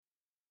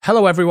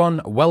Hello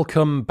everyone,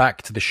 welcome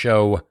back to the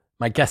show.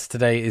 My guest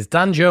today is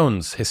Dan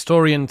Jones,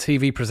 historian,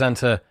 TV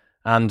presenter,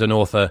 and an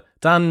author.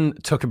 Dan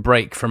took a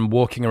break from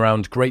walking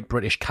around great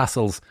British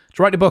castles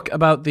to write a book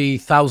about the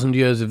 1,000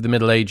 years of the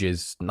Middle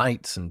Ages,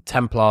 knights and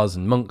Templars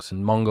and monks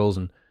and Mongols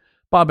and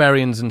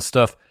barbarians and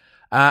stuff.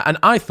 And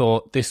I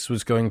thought this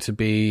was going to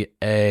be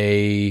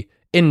a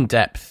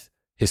in-depth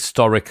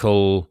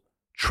historical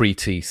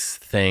treatise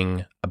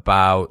thing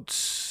about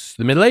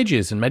the Middle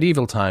Ages and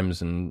medieval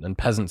times and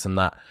peasants and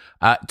that.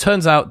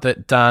 Turns out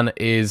that Dan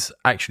is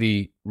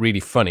actually really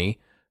funny,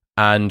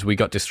 and we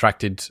got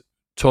distracted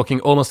talking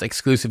almost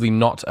exclusively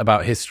not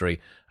about history.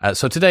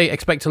 So today,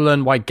 expect to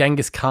learn why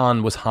Genghis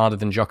Khan was harder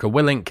than Jocko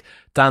Willink,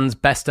 Dan's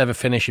best ever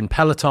finish in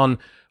Peloton,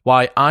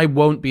 why I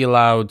won't be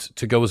allowed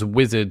to go as a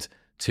wizard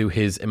to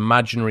his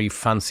imaginary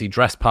fancy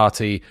dress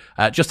party,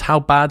 just how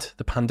bad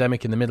the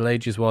pandemic in the Middle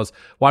Ages was,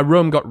 why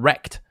Rome got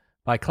wrecked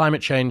by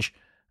climate change,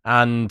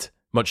 and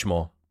much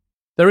more.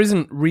 There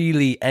isn't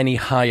really any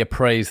higher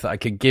praise that I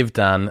could give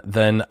Dan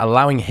than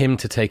allowing him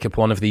to take up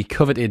one of the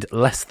coveted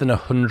less than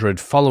 100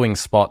 following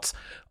spots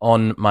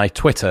on my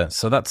Twitter.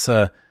 So that's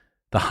the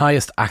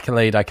highest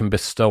accolade I can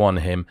bestow on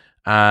him.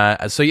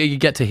 So you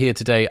get to hear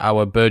today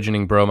our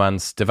burgeoning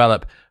bromance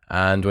develop,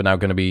 and we're now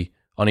going to be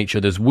on each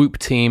other's Whoop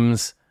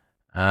teams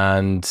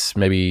and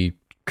maybe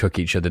cook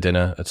each other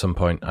dinner at some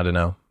point. I don't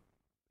know.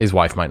 His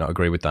wife might not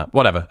agree with that.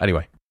 Whatever.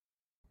 Anyway.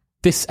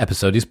 This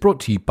episode is brought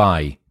to you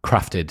by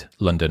Crafted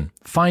London.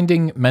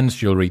 Finding men's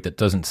jewellery that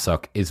doesn't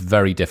suck is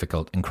very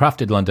difficult, and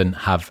Crafted London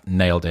have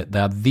nailed it.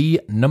 They're the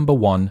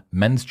 #1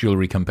 men's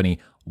jewellery company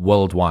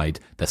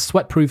worldwide. They're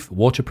sweatproof,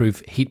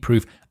 waterproof,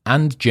 heatproof,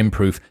 and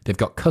gym-proof. They've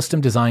got custom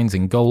designs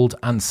in gold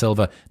and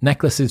silver,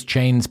 necklaces,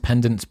 chains,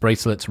 pendants,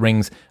 bracelets,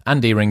 rings,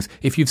 and earrings.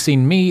 If you've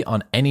seen me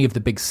on any of the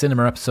big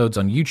cinema episodes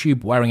on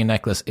YouTube wearing a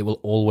necklace, it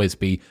will always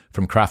be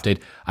from Crafted.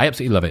 I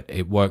absolutely love it.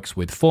 It works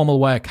with formal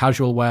wear,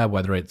 casual wear,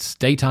 whether it's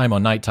daytime or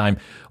nighttime.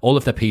 All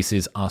of their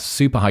pieces are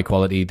super high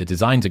quality. The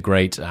designs are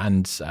great,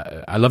 and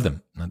I love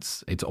them.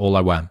 It's all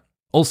I wear.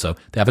 Also,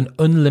 they have an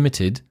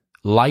unlimited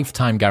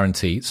lifetime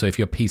guarantee, so if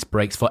your piece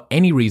breaks for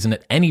any reason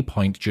at any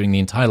point during the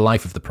entire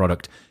life of the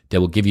product, they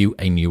will give you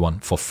a new one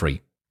for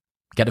free.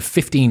 Get a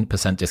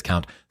 15%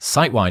 discount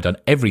site-wide on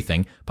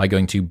everything by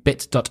going to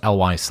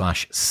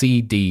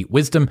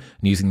bit.ly/cdwisdom and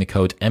using the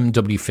code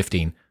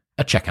MW15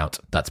 at checkout.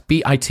 That's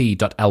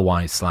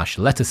bit.ly/C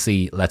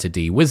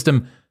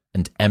wisdom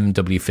and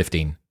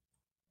MW15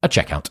 at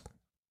checkout.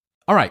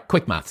 All right,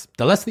 quick maths.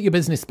 The less that your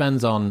business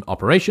spends on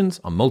operations,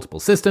 on multiple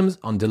systems,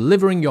 on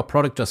delivering your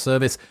product or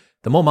service,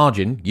 the more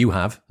margin you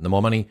have, the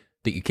more money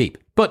that you keep.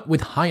 But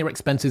with higher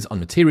expenses on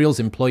materials,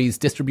 employees,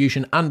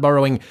 distribution, and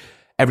borrowing,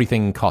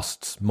 everything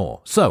costs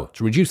more. So,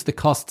 to reduce the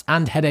costs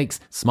and headaches,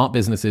 smart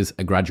businesses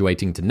are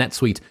graduating to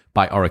NetSuite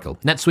by Oracle.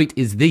 NetSuite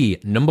is the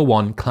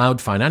 #1 cloud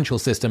financial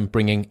system,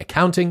 bringing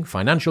accounting,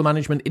 financial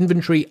management,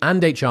 inventory,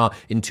 and HR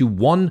into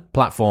one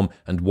platform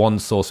and one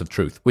source of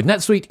truth. With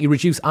NetSuite, you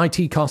reduce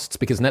IT costs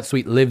because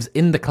NetSuite lives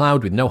in the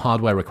cloud with no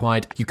hardware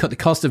required. You cut the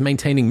cost of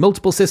maintaining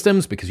multiple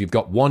systems because you've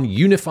got one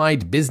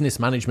unified business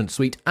management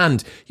suite,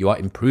 and you are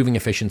improving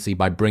efficiency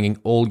by bringing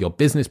all your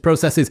business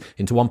processes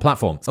into one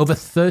platform. Over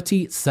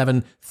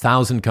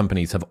 37,000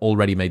 companies have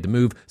already made the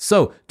move,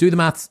 so do the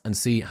maths and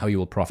see how you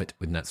will profit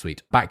with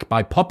NetSuite. Backed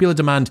by popular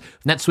demand,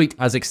 NetSuite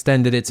has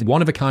extended its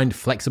one-of-a-kind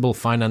flexible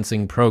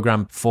financing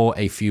program for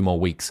a few more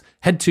weeks.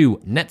 Head to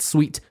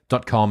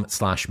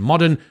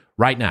netsuite.com/modern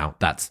right now.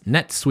 That's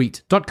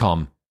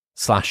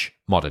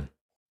netsuite.com/modern.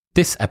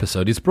 This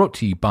episode is brought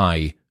to you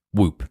by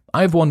Whoop.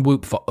 I've worn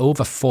Whoop for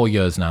over 4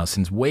 years now,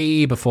 since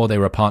way before they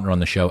were a partner on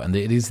the show, and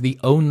it is the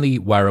only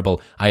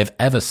wearable I have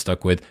ever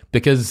stuck with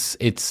because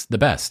it's the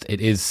best. It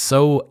is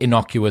so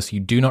innocuous, you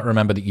do not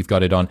remember that you've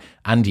got it on,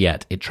 and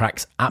yet it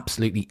tracks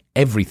absolutely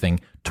everything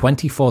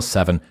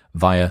 24/7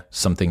 via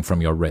something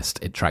from your wrist.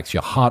 It tracks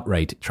your heart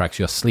rate, it tracks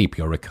your sleep,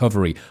 your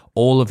recovery,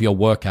 all of your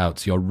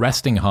workouts, your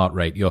resting heart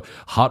rate, your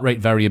heart rate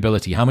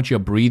variability, how much you're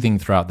breathing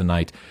throughout the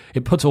night.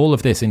 It puts all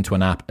of this into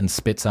an app and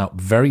spits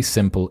out very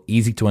simple,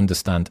 easy to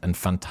understand, and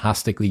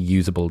fantastically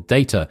usable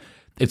data.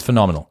 It's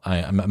phenomenal. I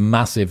am a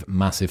massive,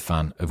 massive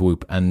fan of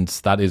Whoop, and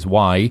that is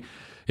why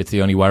it's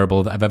the only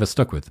wearable that I've ever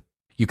stuck with.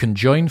 You can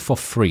join for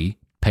free,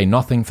 pay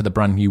nothing for the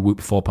brand new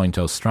Whoop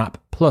 4.0 strap,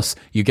 plus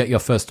you get your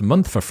first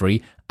month for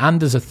free,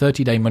 and there's a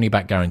 30-day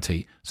money-back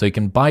guarantee. So you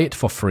can buy it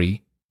for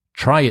free,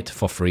 try it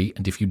for free,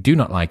 and if you do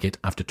not like it,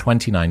 after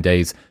 29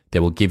 days, they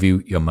will give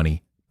you your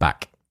money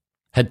back.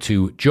 Head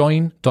to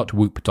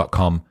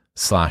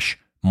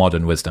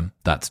join.whoop.com/modernwisdom.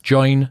 That's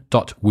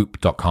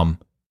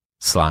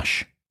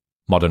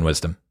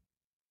join.whoop.com/modernwisdom.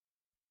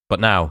 But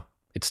now,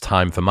 it's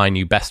time for my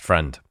new best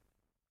friend,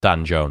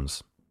 Dan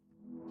Jones.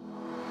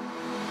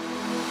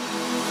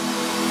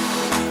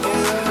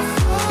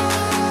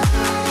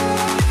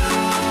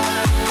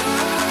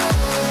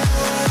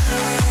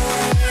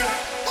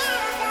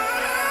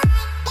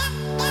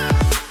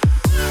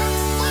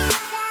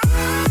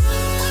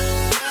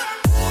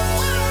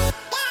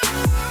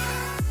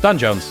 Dan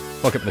Jones,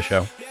 welcome to the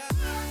show.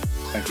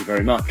 Thank you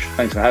very much.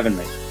 Thanks for having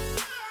me.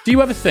 Do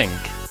you ever think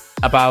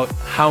about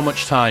how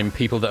much time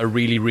people that are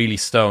really, really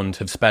stoned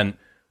have spent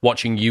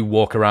watching you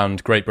walk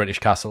around Great British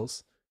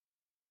castles?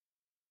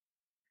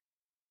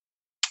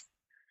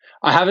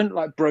 I haven't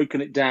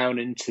broken it down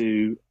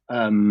into.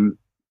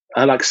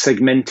 I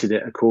segmented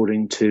it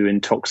according to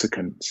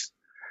intoxicants.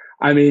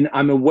 I mean,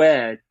 I'm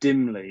aware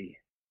dimly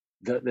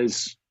that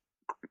there's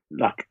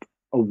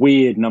a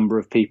weird number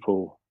of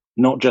people,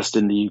 not just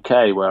in the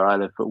UK where I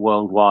live, but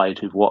worldwide,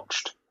 who've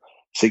watched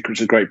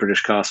Secrets of Great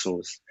British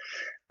Castles.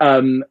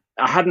 I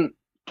hadn't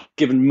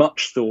given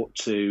much thought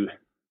to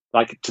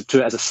it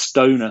as a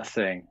stoner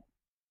thing.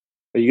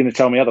 Are you going to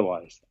tell me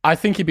otherwise? I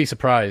think you'd be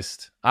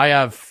surprised. I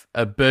have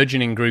a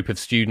burgeoning group of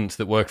students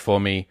that work for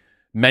me,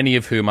 many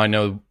of whom I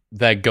know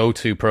their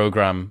go-to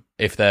program,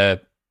 if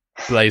they're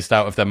blazed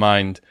out of their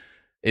mind,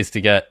 is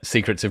to get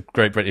Secrets of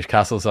Great British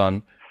Castles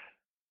on.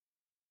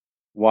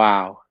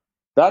 Wow.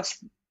 That's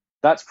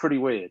pretty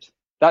weird.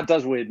 That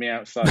does weird me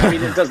outside. I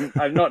mean, it doesn't,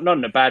 not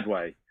in a bad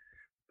way,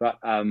 but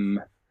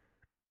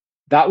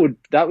that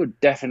would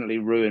definitely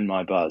ruin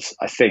my buzz,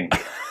 I think.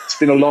 It's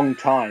been a long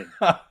time.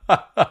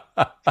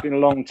 It's been a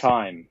long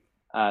time.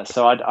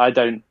 So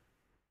I'm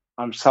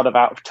sort of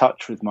out of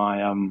touch with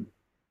my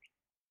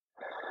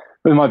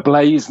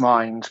blaze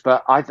mind,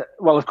 but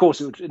of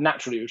course it would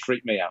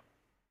freak me out.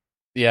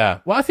 Yeah.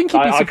 Well, I think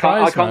you'd be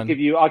surprised. I can't give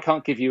you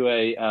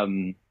a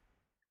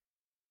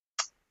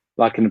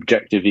an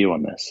objective view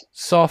on this.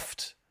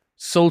 Soft,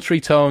 sultry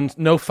tones,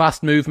 no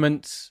fast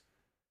movements.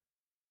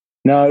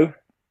 No.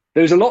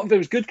 There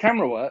was good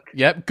camera work.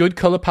 Yep, good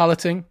color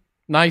paletting.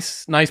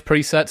 Nice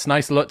presets,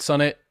 nice LUTs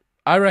on it.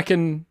 I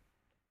reckon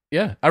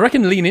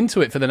lean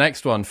into it for the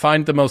next one.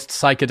 Find the most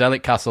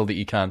psychedelic castle that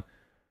you can.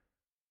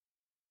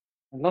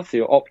 I love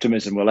your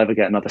optimism we'll ever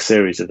get another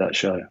series of that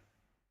show.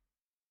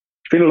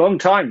 It's been a long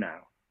time now.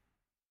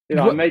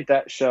 I made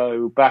that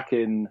show back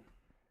in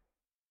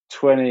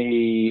when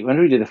did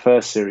we do the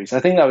first series? I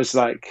think that was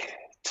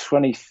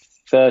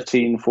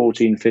 2013,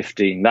 14,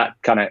 15, that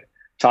kind of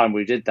time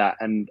we did that.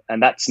 And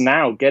that's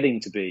now getting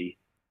to be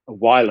a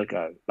while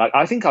ago.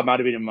 I think I might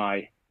have been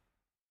I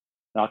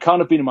can't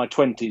have been in my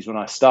 20s when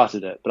I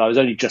started it, but I was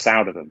only just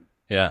out of them.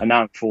 Yeah. And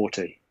now I'm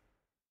 40.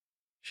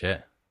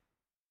 Shit.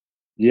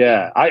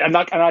 Yeah.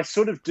 I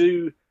sort of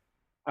do,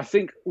 I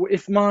think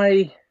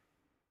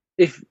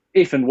if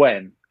and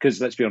when,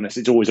 because let's be honest,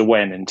 it's always a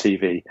when in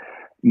TV,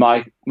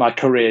 my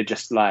career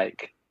just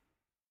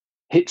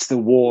hits the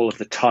wall of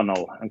the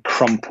tunnel and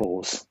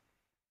crumples.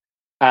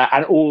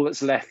 And all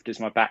that's left is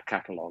my back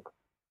catalogue.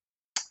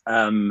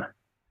 There'll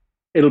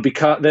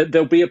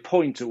be a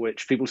point at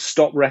which people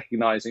stop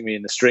recognizing me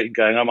in the street and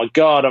going, oh my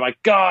God,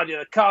 you're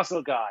the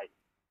castle guy.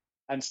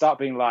 And start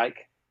being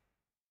like,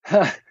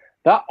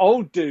 that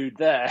old dude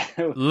there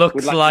looks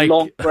with like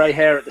long grey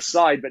hair at the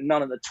side, but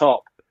none at the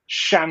top,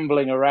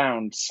 shambling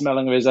around,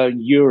 smelling of his own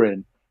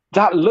urine.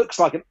 That looks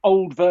like an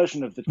old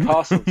version of the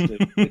Castles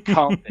dude. It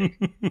can't be.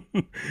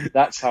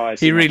 That's how I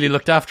see it. He really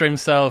looked after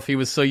himself. He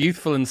was so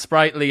youthful and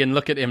sprightly, and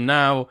look at him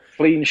now.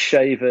 Clean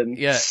shaven,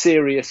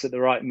 serious at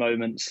the right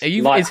moments.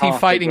 Is he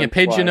fighting a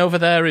pigeon over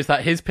there? Is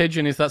that his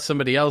pigeon? Is that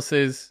somebody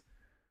else's?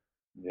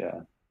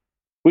 Yeah.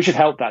 We should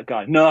help that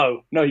guy.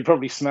 No, he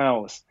probably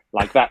smells.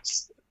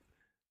 That's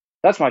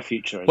my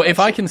future. Well, if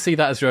I can see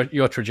that as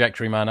your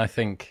trajectory, man, I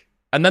think.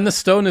 And then the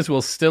stoners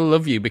will still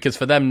love you because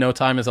for them, no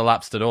time has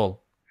elapsed at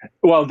all.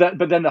 Well,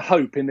 but then the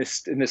hope in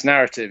this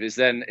narrative is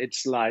then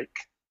it's like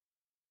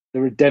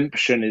the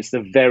redemption is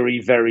the very,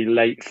 very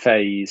late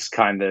phase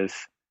kind of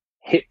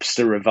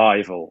hipster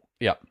revival.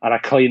 Yeah. And I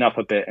clean up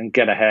a bit and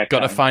get a haircut.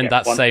 Got to find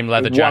that same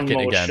leather jacket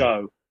one more again.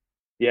 Show.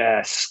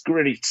 Yeah,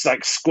 really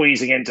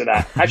squeezing into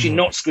that. Actually,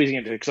 not squeezing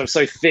into it because I'm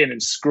so thin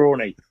and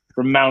scrawny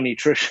from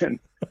malnutrition.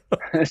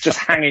 It's just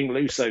hanging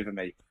loose over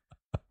me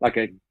like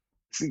a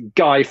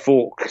Guy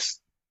Fawkes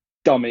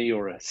dummy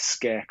or a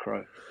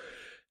scarecrow.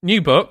 New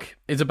book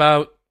is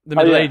about the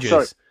Middle Ages.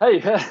 Sorry.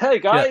 Hey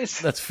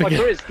guys. Yeah, my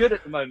career's good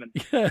at the moment.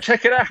 Yeah.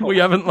 Check it out. We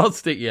haven't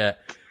lost it yet.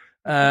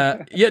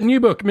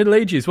 New book, Middle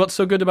Ages. What's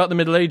so good about the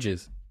Middle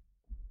Ages?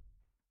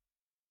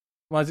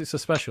 Why is it so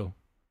special?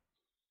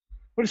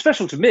 Well, it's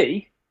special to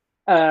me.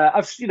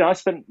 I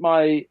spent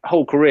my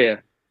whole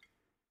career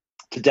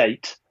to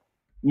date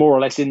more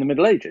or less in the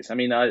Middle Ages. I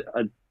mean,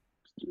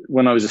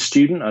 when I was a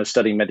student, I was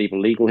studying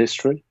medieval legal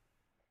history.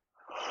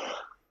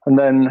 And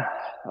then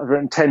I've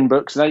written 10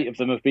 books, and 8 of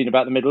them have been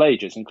about the Middle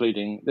Ages,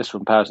 including this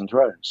one, Powers and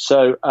Thrones.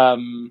 So,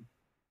 so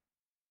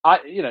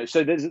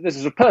this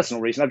is a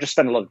personal reason. I've just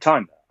spent a lot of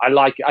time there. I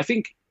like it. I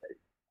think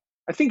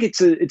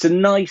it's a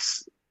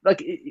nice,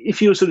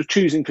 if you're sort of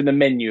choosing from the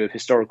menu of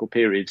historical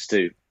periods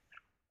to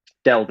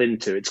delve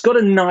into, it's got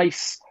a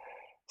nice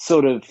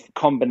sort of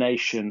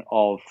combination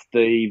of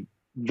the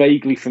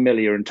vaguely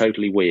familiar and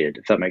totally weird,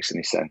 if that makes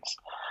any sense.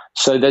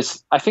 So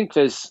there's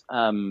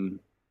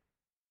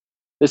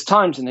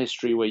times in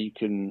history where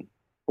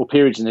or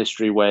periods in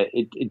history where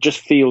it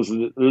just feels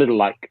a little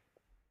like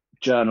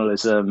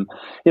journalism.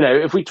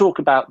 If we talk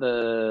about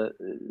the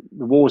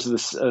wars of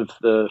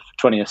the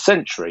 20th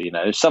century,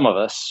 some of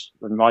us,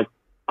 and my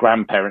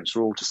grandparents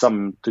were all to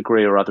some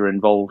degree or other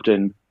involved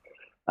in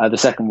the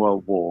Second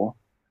World War.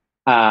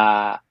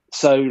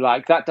 So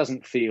like that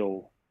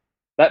feels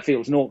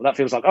normal. That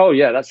feels like, oh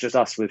yeah, that's just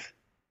us with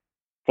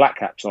flat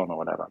caps on or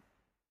whatever,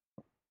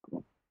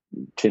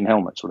 tin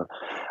helmets, whatever.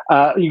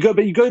 But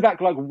you go back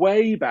like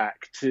way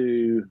back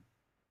to,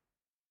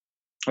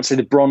 I'd say,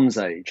 the Bronze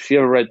Age. If you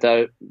ever read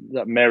that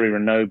Mary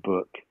Renault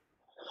book,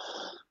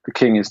 The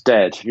King is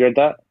Dead, have you read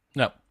that?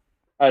 No.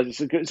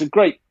 It's a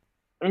great.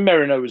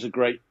 Mary Renault was a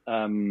great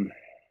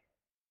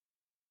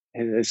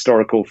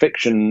historical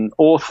fiction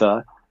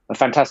author, a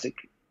fantastic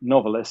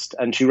novelist,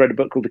 and she wrote a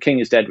book called The King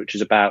is Dead, which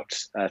is about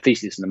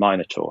Theseus and the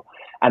Minotaur.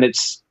 And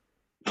it's,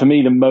 for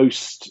me, the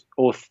most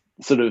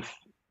sort of,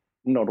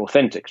 not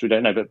authentic, because we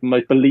don't know, but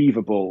most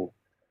believable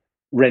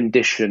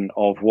rendition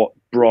of what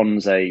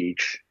Bronze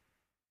Age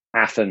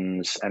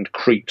Athens and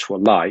Crete were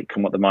like,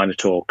 and what the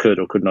Minotaur could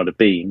or could not have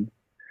been.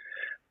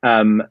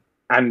 And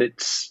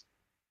it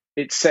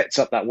sets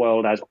up that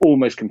world as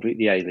almost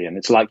completely alien.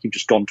 It's like you've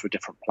just gone to a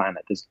different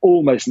planet. There's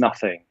almost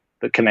nothing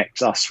that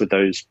connects us with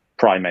those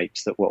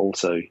primates that were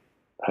also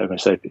Homo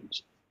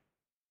sapiens.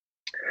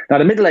 Now,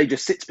 the Middle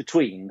Ages sits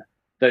between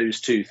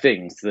those two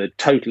things, the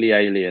totally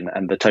alien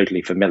and the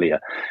totally familiar.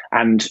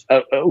 And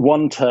at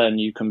one turn,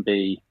 you can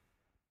be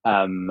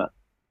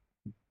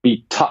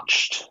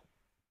touched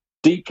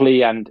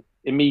deeply and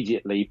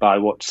immediately by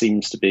what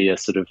seems to be a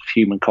sort of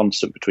human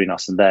constant between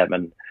us and them.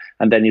 And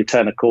then you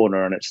turn a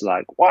corner and it's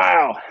like,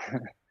 wow,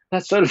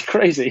 that's totally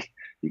crazy.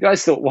 You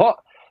guys thought what?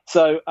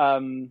 So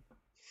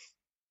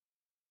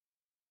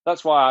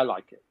that's why I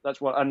like it.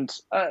 That's what, and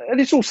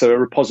it's also a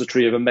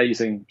repository of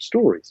amazing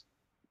stories.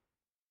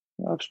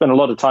 I've spent a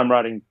lot of time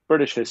writing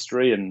British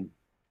history and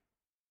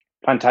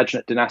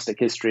Plantagenet dynastic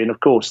history, and of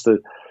course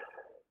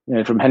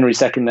from Henry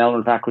II and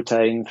Eleanor of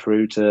Aquitaine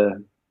through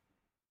to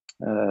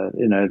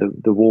the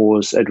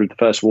wars, Edward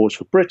I's wars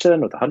for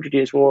Britain, or the 100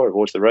 Years' War, or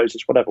Wars of the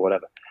Roses,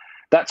 whatever.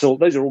 That's all.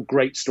 Those are all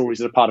great stories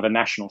that are part of a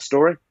national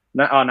story,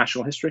 our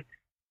national history,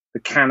 the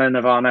canon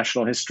of our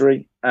national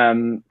history.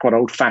 Quite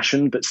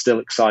old-fashioned, but still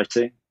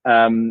exciting.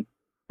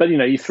 But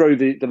you throw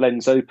the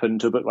lens open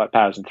to a book like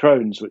Powers and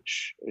Thrones,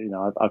 which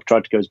I've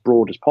tried to go as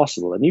broad as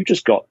possible, and you've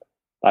just got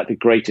like the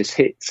greatest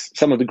hits.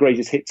 Some of the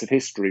greatest hits of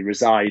history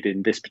reside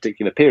in this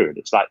particular period.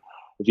 It's like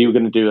if you were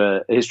going to do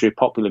a history of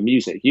popular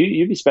music,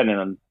 you'd be spending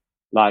on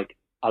like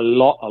a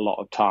lot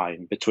of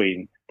time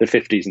between the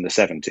 50s and the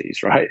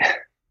 70s, right?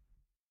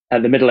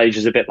 And the Middle Ages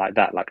is a bit like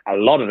that. Like a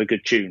lot of the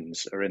good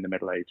tunes are in the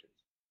Middle Ages.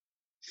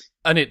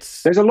 And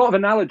there's a lot of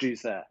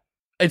analogies there.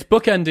 It's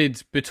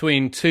bookended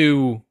between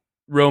two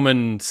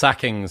Roman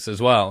sackings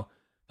as well.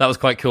 That was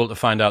quite cool to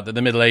find out that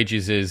the Middle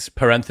Ages is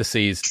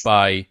parentheses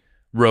by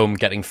Rome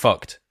getting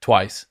fucked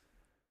twice.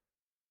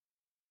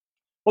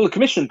 Well, the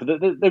commission,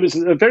 there was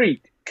a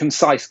very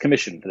concise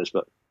commission for this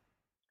book.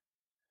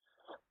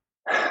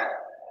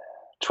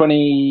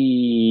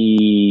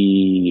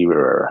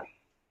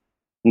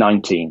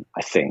 2019,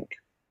 I think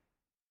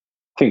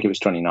it was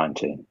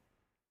 2019.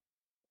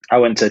 I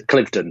went to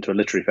Cliveden to a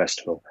literary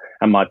festival,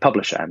 and my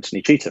publisher,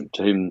 Anthony Cheetham,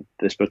 to whom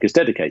this book is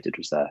dedicated,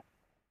 was there.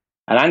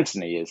 And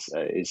Anthony is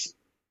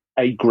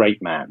a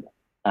great man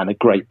and a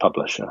great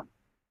publisher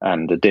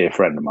and a dear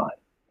friend of mine.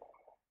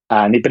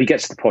 But he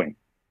gets to the point.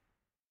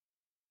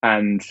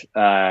 And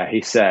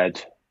he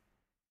said,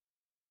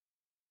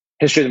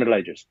 History of the Middle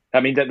Ages.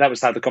 I mean, that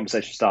was how the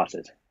conversation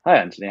started. Hi,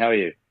 Anthony, how are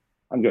you?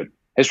 I'm good.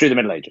 History of the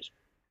Middle Ages.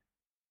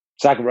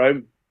 Sack of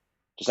Rome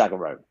to sack of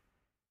Rome.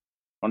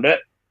 Want to do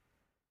it?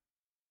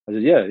 I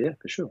said, yeah,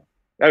 for sure.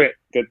 Okay,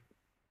 good.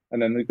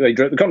 And then they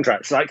drew up the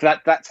contracts. Like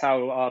that's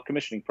how our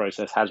commissioning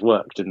process has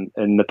worked in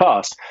the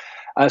past.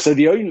 So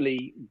the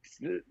only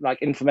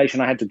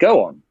information I had to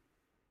go on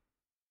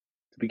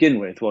to begin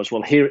with was,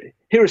 well, here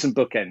are some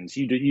bookends.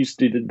 You used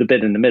to do the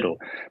bit in the middle.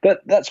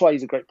 But that's why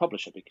he's a great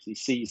publisher, because he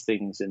sees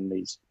things in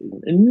these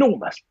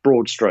enormous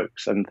broad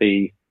strokes and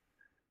the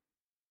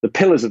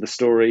pillars of the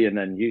story, and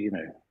then you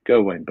go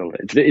away and build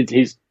it.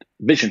 He's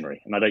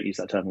visionary, and I don't use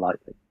that term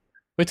lightly.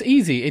 It's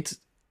easy. It's,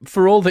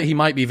 for all that he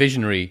might be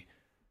visionary,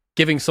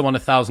 giving someone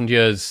 1,000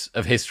 years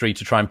of history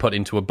to try and put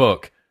into a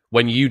book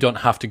when you don't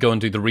have to go and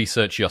do the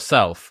research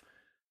yourself,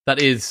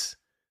 it's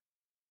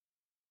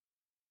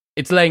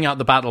laying out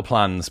the battle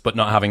plans, but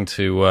not having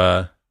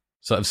to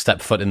sort of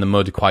step foot in the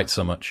mud quite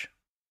so much.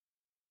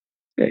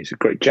 Yeah, he's a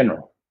great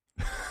general.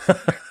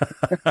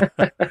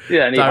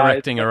 Yeah, and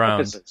directing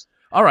around. Officers.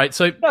 All right,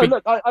 so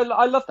look,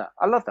 I love that.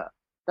 I love that.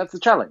 That's the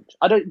challenge.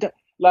 I don't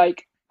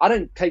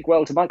take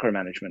well to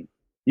micromanagement.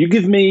 You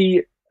give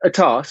me a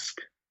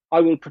task, I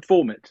will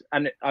perform it,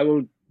 and I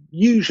will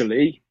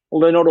usually,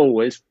 although not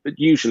always, but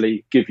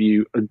usually give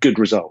you a good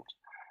result.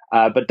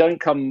 But don't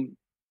come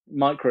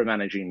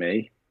micromanaging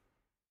me.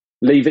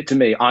 Leave it to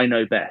me. I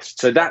know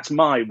best. So that's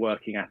my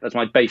that's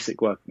my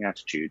basic working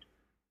attitude.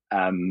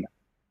 And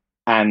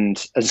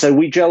so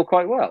we gel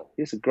quite well.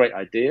 It's a great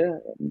idea.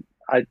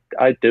 I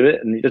do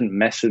it, and he doesn't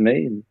mess with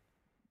me. And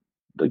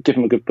give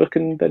him a good book,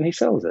 and then he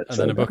sells it. And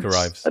then a book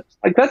arrives.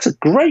 That's a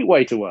great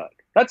way to work.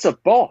 That's a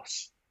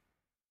boss.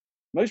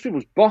 Most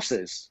people's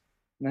bosses,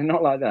 they're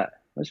not like that.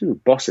 Most people's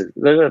bosses,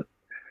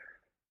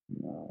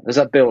 There's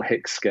that Bill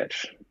Hicks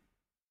sketch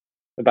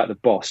about the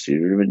boss.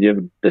 You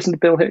ever listen to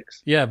Bill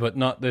Hicks? Yeah, but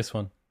not this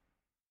one.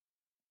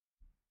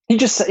 He's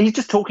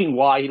just talking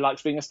why he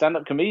likes being a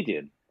stand-up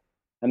comedian.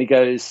 And he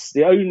goes,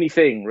 the only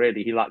thing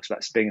really he likes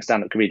about being a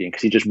stand-up comedian,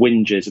 because he just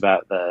whinges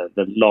about the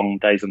long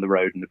days on the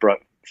road and the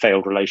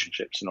failed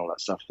relationships and all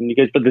that stuff. And he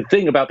goes, but the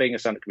thing about being a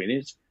stand-up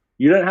comedian is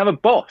you don't have a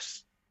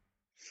boss.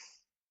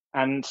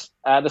 And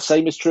the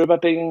same is true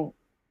about being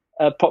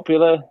a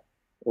popular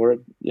or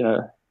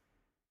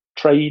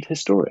trade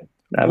historian.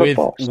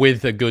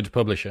 With a good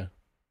publisher.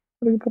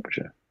 With a good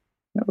publisher.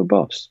 You have a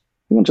boss.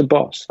 Who wants a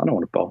boss? I don't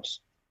want a boss.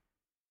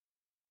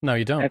 No,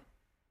 you don't.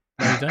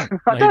 No, you don't.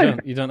 No, you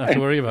don't. You don't have to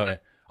worry about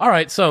it. All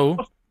right, so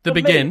the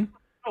beginning.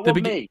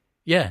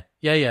 Yeah.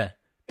 The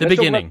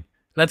beginning.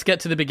 Let's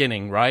get to the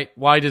beginning, right?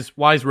 Why is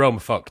Rome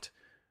fucked?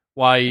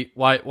 Why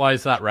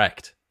is that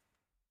wrecked?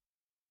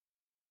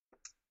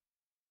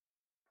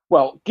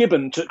 Well,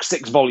 Gibbon took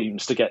 6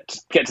 volumes to get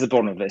to the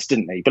bottom of this,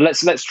 didn't he? But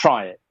let's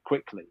try it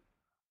quickly.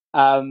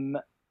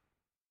 There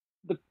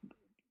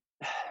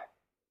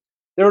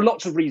are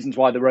lots of reasons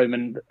why the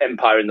Roman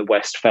Empire in the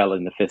West fell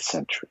in the 5th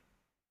century.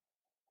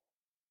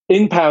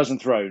 In Powers and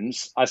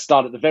Thrones, I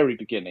start at the very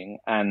beginning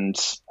and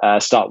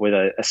start with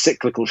a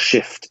cyclical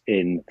shift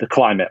in the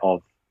climate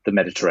of the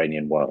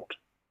Mediterranean world.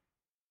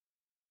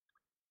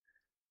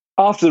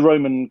 After the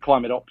Roman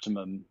climate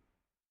optimum,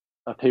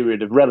 a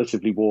period of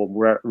relatively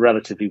warm,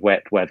 relatively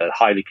wet weather,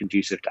 highly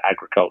conducive to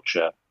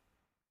agriculture,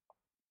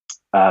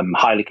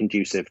 highly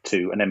conducive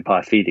to an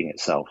empire feeding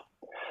itself.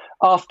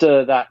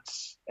 After that,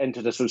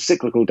 entered a sort of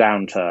cyclical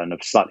downturn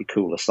of slightly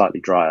cooler, slightly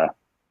drier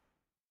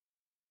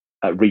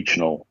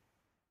regional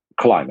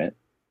climate,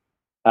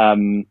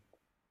 and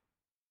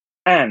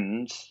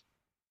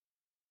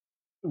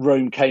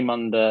Rome came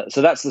under.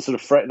 So that's the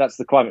sort of that's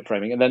the climate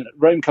framing, and then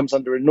Rome comes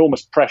under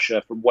enormous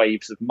pressure from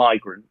waves of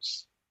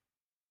migrants,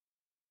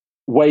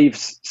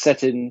 waves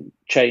set in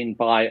chain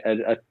by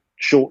a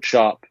short,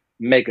 sharp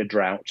mega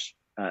drought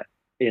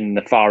in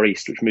the Far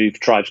East, which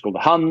moved tribes called the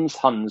Huns.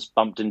 Huns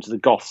bumped into the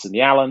Goths and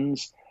the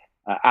Alans.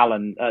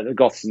 The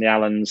Goths and the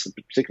Alans,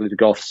 particularly the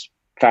Goths,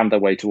 found their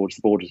way towards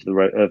the borders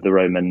of the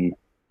Roman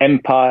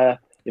Empire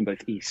in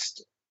both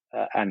East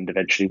and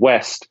eventually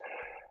West,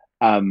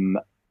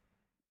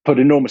 put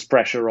enormous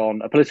pressure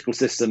on a political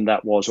system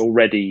that was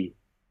already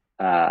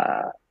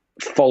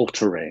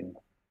faltering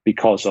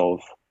because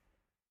of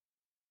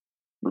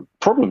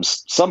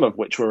problems, some of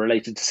which were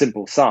related to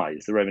simple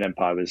size. The Roman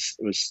Empire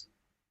was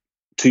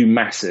too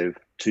massive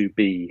to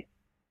be.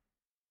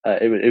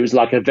 It was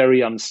like a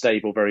very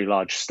unstable, very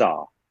large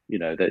star. You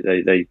know,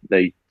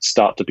 they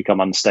start to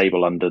become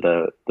unstable under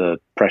the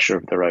pressure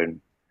of their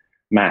own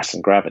mass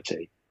and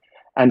gravity,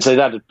 and so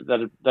that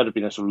had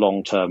been a sort of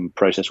long-term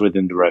process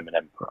within the Roman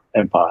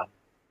Empire.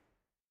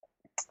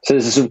 So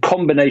there's a sort of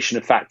combination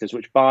of factors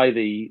which, by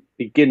the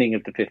beginning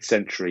of the 5th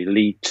century,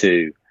 lead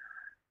to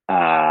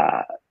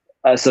a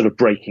sort of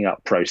breaking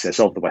up process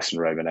of the Western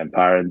Roman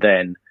Empire, and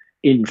then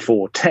in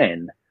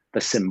 410, the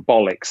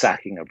symbolic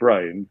sacking of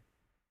Rome.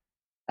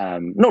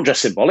 Not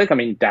just symbolic, I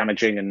mean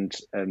damaging and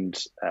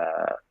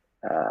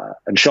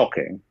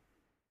shocking,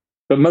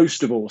 but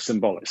most of all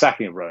symbolic,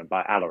 sacking of Rome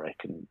by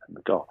Alaric and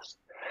the Goths.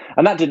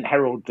 And that didn't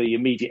herald the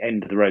immediate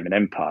end of the Roman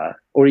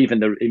Empire, or even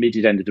the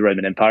immediate end of the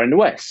Roman Empire in the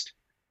West.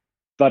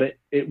 But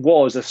it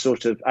was a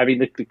sort of, I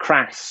mean, the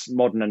crass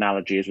modern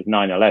analogy is with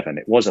 9/11.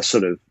 It was a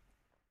sort of,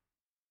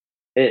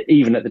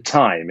 even at the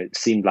time, it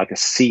seemed like a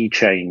sea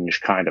change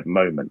kind of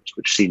moment,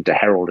 which seemed to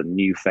herald a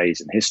new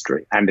phase in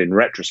history. And in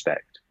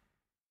retrospect,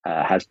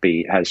 has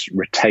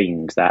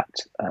retained that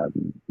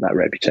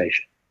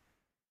reputation.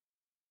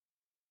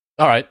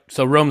 All right,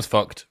 so Rome's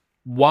fucked.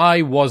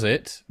 Why was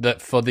it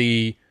that for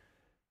the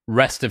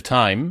rest of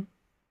time,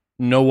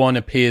 no one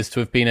appears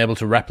to have been able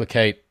to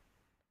replicate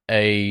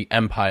a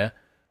empire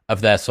of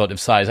their sort of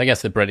size? I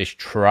guess the British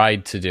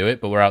tried to do it,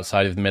 but we're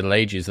outside of the Middle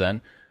Ages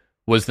then.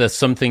 Was there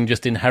something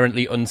just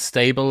inherently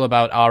unstable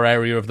about our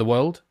area of the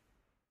world?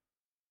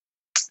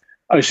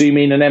 Oh, so you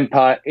mean an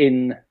empire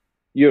in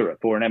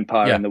Europe or an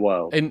empire in the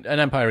world? An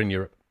empire in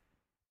Europe.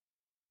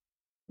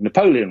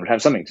 Napoleon would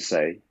have something to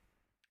say.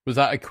 Was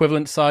that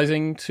equivalent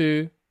sizing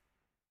to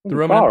the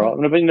Roman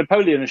Empire? I mean,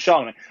 Napoleon and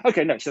Charlemagne.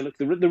 Okay, no, so look,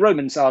 the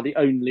Romans are the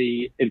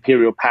only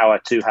imperial power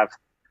to have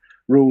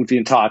ruled the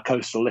entire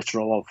coastal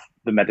littoral of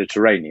the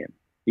Mediterranean.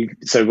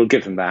 So we'll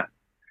give them that.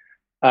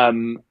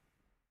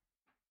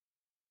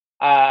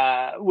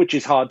 Which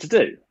is hard to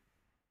do.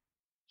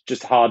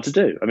 Just hard to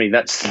do. I mean,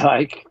 that's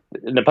like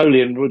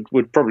Napoleon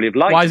would probably have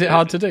liked. Why is it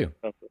hard to do?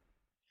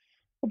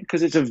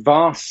 Because it's a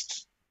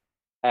vast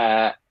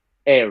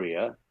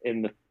area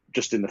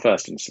just in the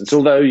first instance.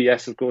 Although,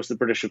 yes, of course, the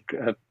British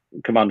have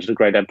commanded a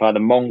great empire. The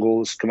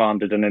Mongols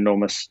commanded an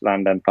enormous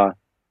land empire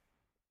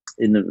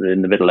in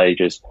the Middle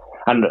Ages,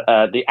 and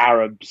the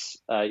Arabs,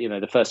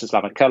 the first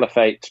Islamic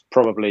Caliphate,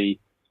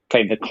 probably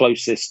came the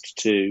closest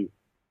to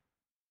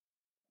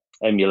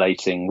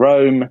emulating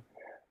Rome.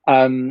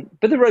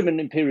 But the Roman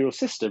imperial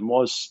system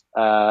was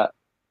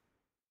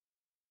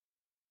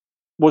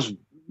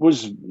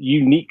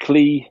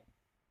uniquely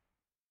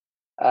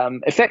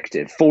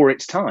effective for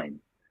its time.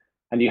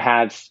 And you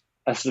had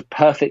a sort of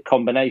perfect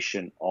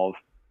combination of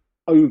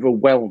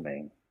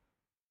overwhelming,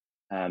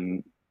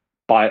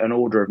 by an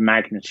order of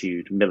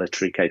magnitude,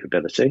 military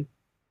capability,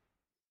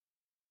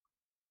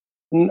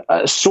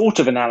 sort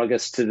of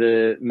analogous to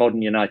the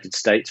modern United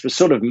States, but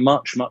sort of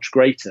much, much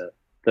greater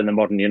than the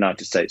modern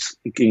United States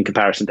in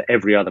comparison to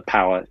every other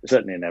power,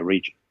 certainly in their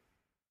region.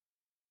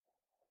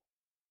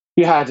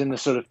 You had, in the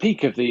sort of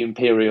peak of the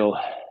imperial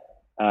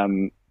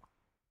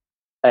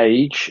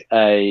age,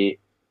 a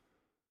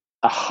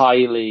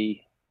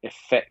highly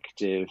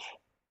effective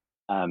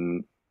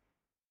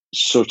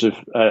sort of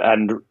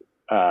and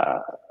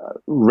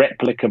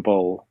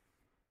replicable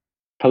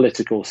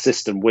political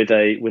system with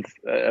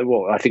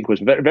what I think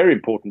was very, very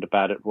important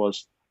about it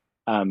was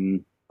a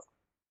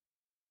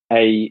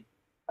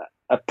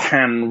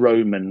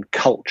pan-Roman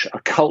culture, a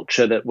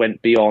culture that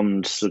went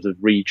beyond sort of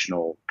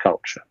regional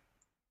culture.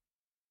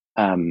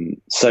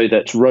 So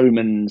that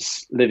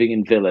Romans living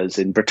in villas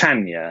in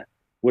Britannia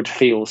would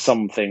feel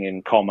something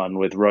in common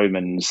with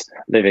Romans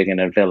living in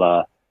a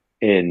villa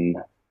in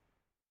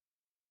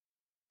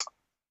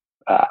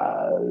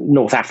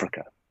North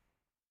Africa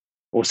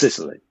or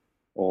Sicily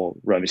or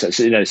Rome. So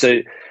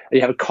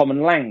you have a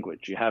common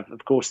language. You have,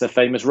 of course, their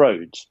famous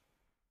roads.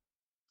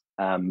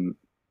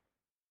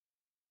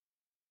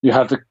 You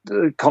have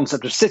the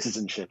concept of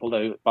citizenship,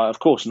 although, of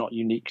course, not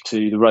unique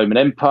to the Roman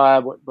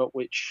Empire, but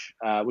which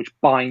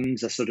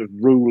binds a sort of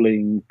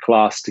ruling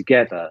class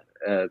together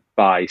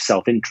by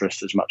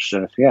self-interest as much as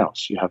anything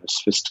else. You have a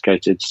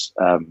sophisticated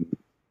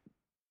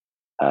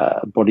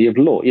body of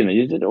law.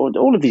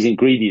 All of these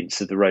ingredients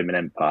of the Roman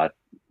Empire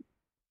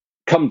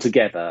come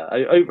together.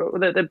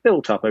 They're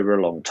built up over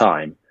a long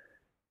time,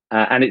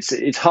 and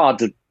it's hard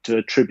to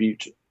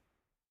attribute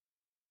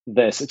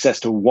their success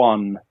to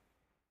one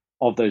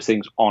of those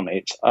things on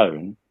its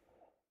own.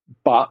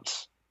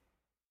 But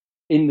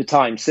in the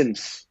time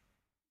since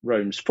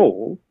Rome's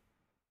fall,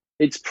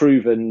 it's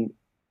proven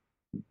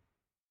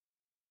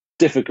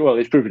difficult. Well,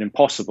 it's proven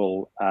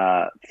impossible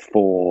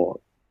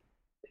for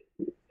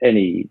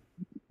any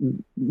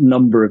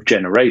number of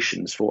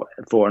generations for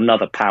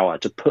another power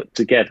to put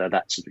together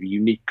that sort of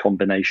unique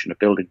combination of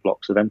building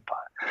blocks of empire.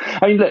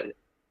 I mean, look,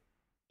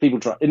 people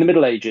try in the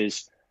Middle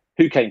Ages.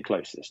 Who came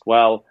closest?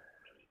 Well,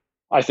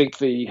 I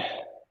think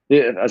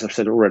as I've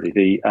said already,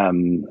 the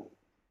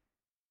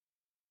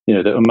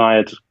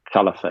Umayyad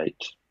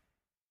Caliphate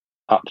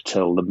up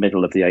till the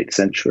middle of the 8th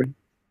century.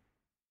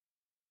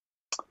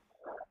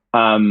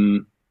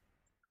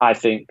 I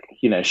think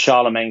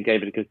Charlemagne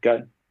gave it a good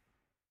go.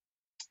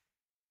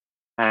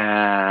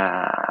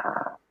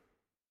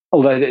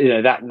 Although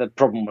the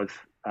problem with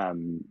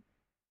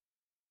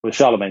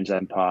Charlemagne's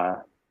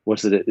empire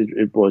was that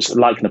it was,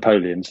 like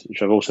Napoleon's,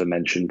 which I've also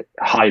mentioned,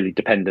 highly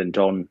dependent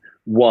on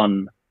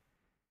one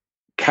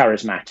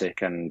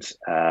charismatic and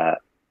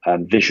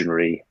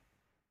visionary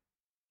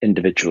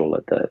individual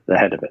at the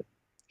head of it.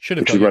 Should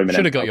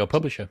have got your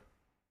publisher.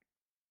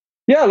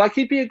 Yeah, like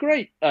he'd be a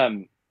great.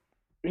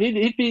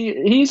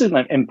 He's an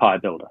empire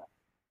builder.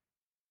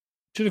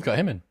 Should have got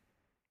him in.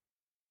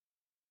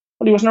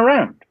 Well, he wasn't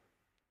around.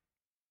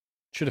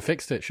 Should have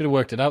fixed it. Should have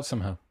worked it out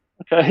somehow.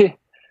 Okay,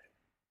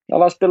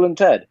 I'll ask Bill and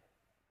Ted.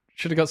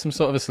 Should have got some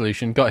sort of a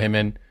solution. Got him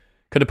in.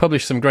 Could have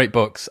published some great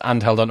books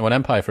and held on to an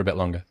empire for a bit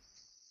longer.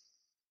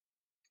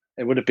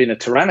 It would have been a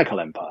tyrannical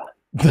empire,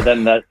 but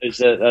then that is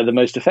the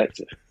most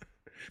effective.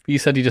 But you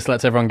said he just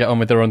lets everyone get on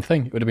with their own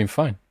thing. It would have been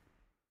fine.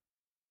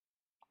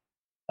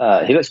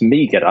 He lets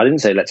me get on. I didn't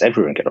say he lets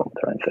everyone get on with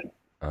their own thing.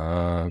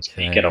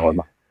 Okay. Get on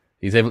with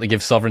He's able to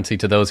give sovereignty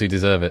to those who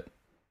deserve it.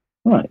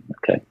 Right,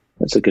 okay.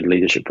 That's a good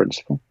leadership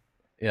principle.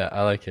 Yeah,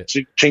 I like it.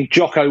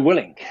 Jocko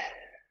Willink.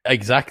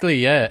 Exactly,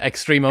 yeah.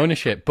 Extreme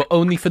ownership, but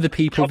only for the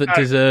people that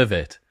deserve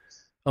it.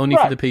 Only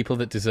for the people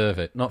that deserve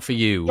it, not for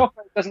you.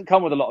 Jocko doesn't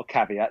come with a lot of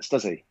caveats,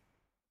 does he?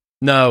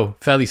 No,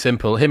 fairly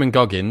simple. Him and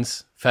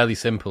Goggins, fairly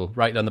simple.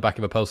 Right on the back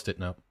of a post-it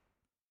note.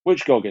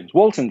 Which Goggins?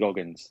 Walton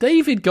Goggins?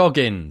 David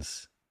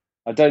Goggins.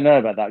 I don't know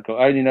about that.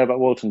 I only know about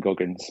Walton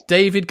Goggins.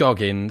 David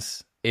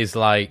Goggins is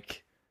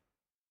like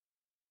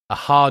a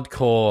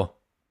hardcore,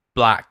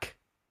 black,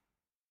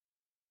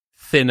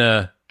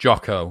 thinner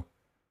Jocko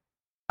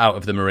out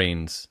of the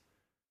Marines.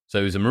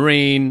 So he's a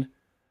Marine,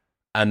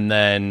 and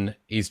then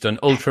he's done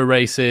ultra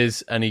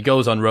races, and he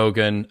goes on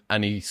Rogan,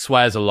 and he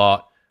swears a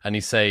lot, and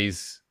he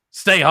says,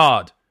 "Stay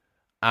hard,"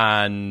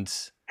 and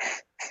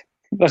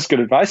that's good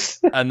advice.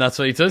 And that's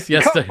what he does.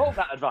 Yes, you can't hold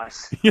that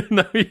advice.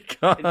 No, you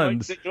can't. In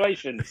most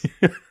situations.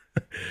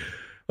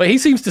 Well, he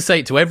seems to say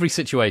it to every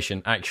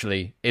situation.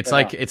 Actually, it's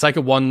like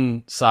a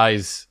one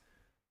size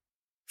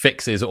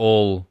fixes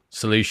all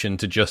solution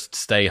to just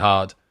stay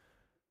hard.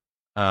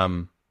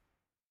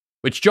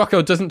 Which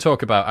Jocko doesn't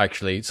talk about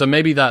actually. So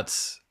maybe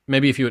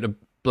if you were to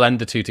blend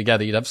the two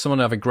together, you'd have someone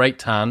have a great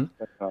tan,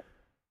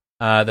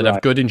 that'd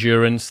have good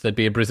endurance. There'd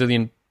be a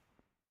Brazilian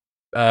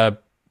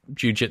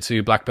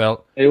jiu-jitsu black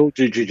belt. They all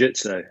do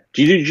jiu-jitsu.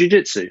 Do you do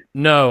jiu-jitsu?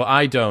 No,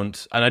 I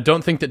don't. And I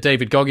don't think that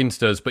David Goggins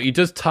does, but he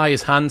does tie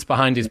his hands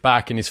behind his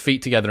back and his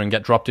feet together and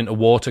get dropped into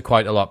water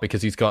quite a lot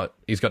because he's got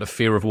a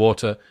fear of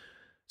water.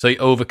 So he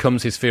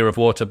overcomes his fear of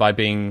water by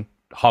being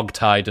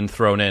hog-tied and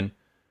thrown in.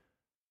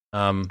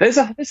 There's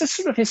a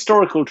sort of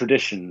historical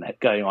tradition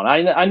going on.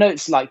 I know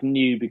it's like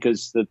new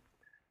because the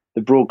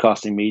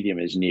broadcasting medium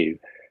is new,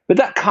 but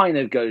that kind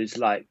of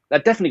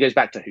that definitely goes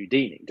back to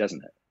Houdini,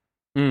 doesn't it?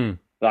 Mm.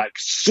 Like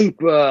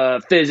super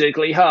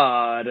physically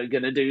hard, and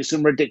going to do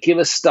some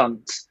ridiculous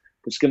stunts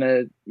that's going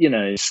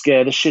to,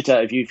 scare the shit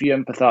out of you if you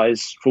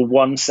empathize for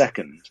 1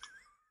 second.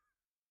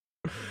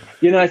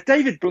 If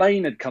David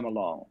Blaine had come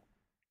along,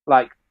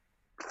 like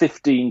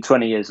 15,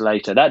 20 years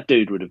later, that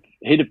dude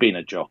he'd have been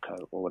a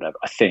Jocko or whatever,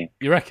 I think.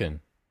 You reckon?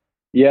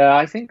 Yeah,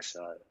 I think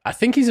so. I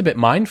think he's a bit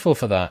mindful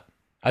for that.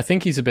 I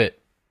think he's a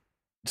bit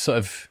sort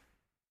of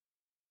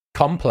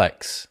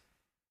complex.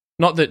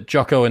 Not that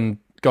Jocko and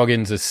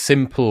Goggins are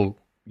simple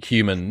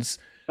humans.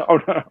 Oh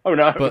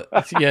no.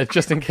 But yeah,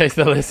 just in case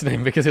they're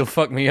listening, because he'll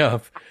fuck me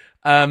up.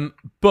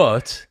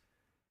 But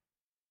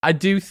I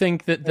do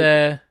think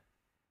that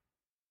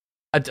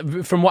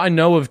from what I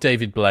know of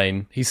David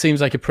Blaine, he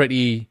seems like a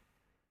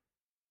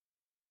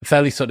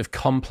fairly sort of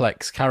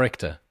complex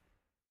character.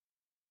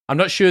 I'm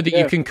not sure that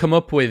you can come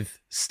up with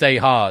Stay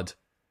Hard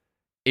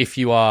if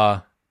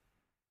you're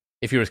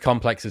as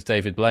complex as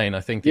David Blaine.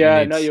 I think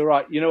that no, you're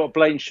right. You know what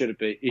Blaine should have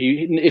been?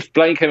 If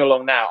Blaine came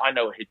along now, I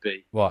know what he'd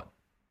be. What?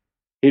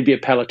 He'd be a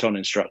Peloton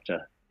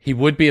instructor. He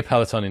would be a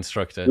Peloton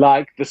instructor.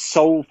 Like the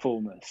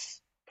soulfulness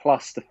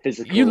plus the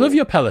physical. You love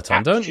your Peloton,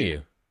 aptitude. don't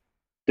you?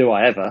 Do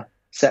I ever?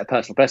 Set a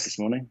personal best this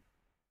morning.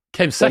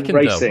 Came second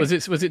though. Was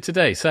it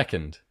today?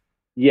 Second?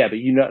 Yeah, but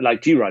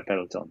do you ride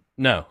Peloton?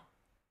 No.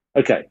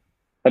 Okay,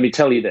 let me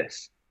tell you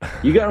this.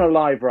 You get on a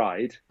live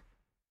ride,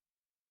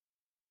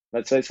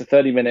 let's say it's a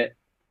 30-minute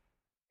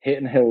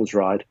Hidden Hills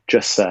ride,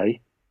 just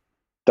say.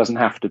 Doesn't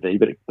have to be,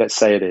 but let's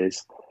say it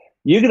is.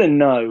 You're going to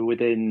know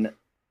within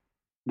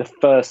the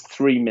first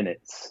 3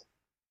 minutes,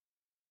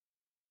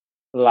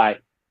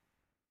 like,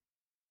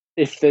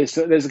 if there's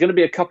going to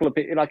be a couple of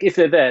people, like if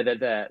they're there, they're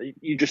there.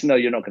 You just know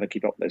you're not going to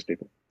keep up with those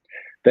people.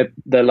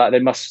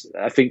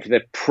 I think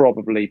they're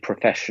probably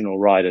professional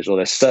riders, or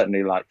they're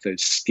certainly like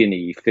those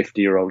skinny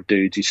 50-year-old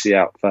dudes you see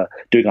out for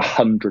doing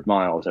 100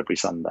 miles every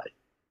Sunday,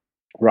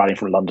 riding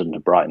from London to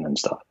Brighton and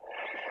stuff.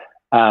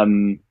 But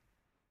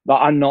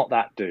I'm not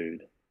that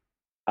dude.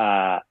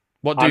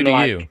 What dude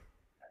are you?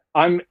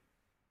 I'm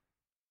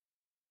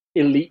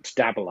elite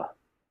dabbler,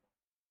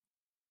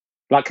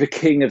 like the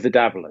king of the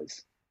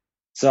dabblers.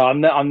 So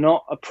I'm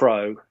not a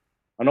pro.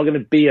 I'm not going to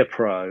be a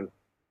pro,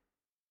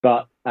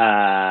 but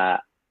I'm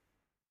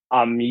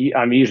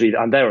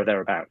there or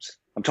thereabouts.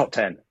 I'm top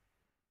 10.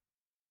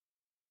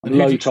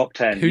 Top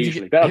 10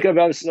 usually. But I'll go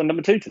on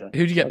number 2 today.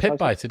 Who'd you get pipped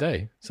by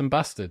today? Some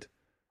bastard.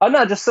 Oh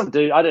no, just some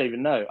dude. I don't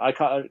even know. I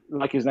can't.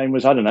 Like his name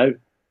was, I don't know,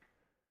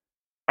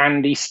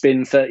 Andy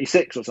Spin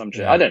 36 or some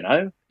shit. Yeah. I don't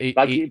know. Eat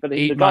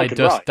my dust,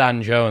 ride.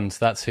 Dan Jones.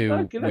 That's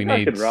who we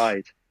need. Could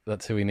ride.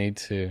 That's who we need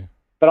to.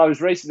 But I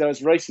was racing. There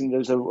was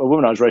a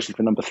woman I was racing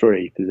for number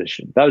 3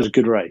 position. That was a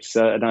good race,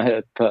 and I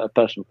hit a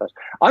personal best.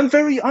 I'm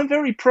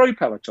very pro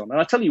Peloton, and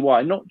I tell you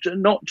why.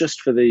 Not just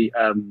for the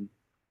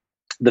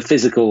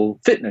physical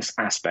fitness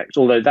aspect,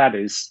 although that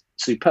is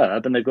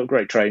superb, and they've got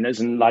great trainers,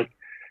 and like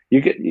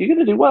you're going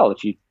to do well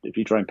if you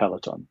train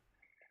Peloton.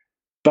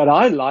 But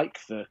I like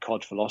the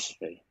COD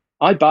philosophy.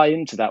 I buy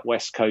into that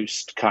West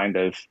Coast kind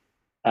of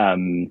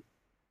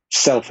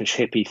selfish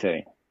hippie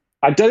thing.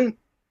 I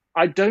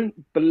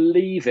don't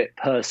believe it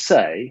per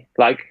se.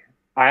 Like,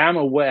 I am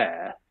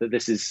aware that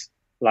this is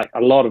like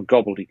a lot of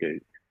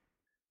gobbledygook,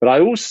 but I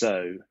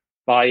also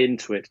buy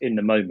into it in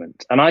the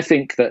moment. And I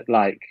think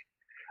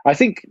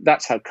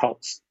that's how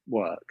cults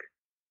work.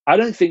 I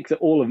don't think that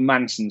all of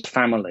Manson's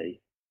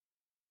family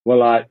were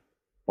like,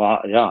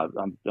 well, yeah,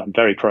 I'm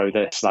very pro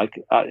this. Like,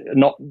 I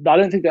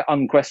don't think they're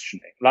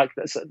unquestioning. Like,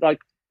 that's like,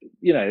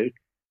 the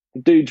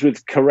dudes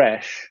with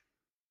Koresh.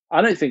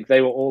 I don't think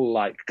they were all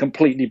like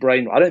completely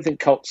brainwashed. I don't think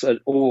cults are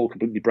all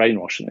completely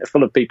brainwashed. They're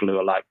full of people who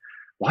are like,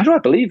 why do I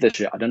believe this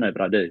shit? I don't know,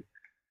 but I do.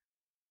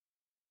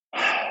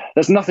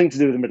 There's nothing to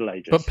do with the Middle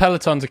Ages. But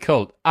Peloton's a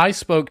cult. I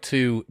spoke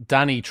to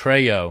Danny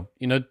Trejo,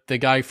 the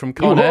guy from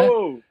Con Air.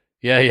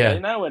 Yeah. Okay,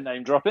 now we're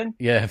name dropping.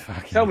 Yeah.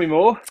 Tell me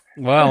more.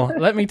 Well,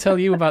 let me tell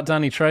you about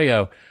Danny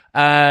Trejo.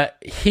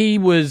 He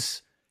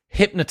was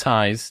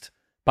hypnotized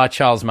by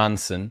Charles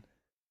Manson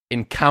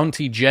in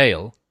county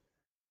jail.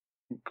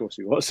 Of course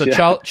he was. So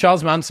yeah.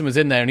 Charles Manson was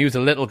in there, and he was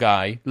a little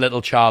guy,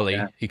 little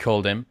Charlie, he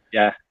called him.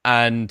 Yeah.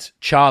 And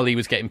Charlie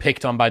was getting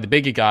picked on by the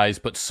bigger guys,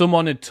 but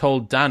someone had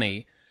told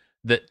Danny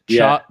that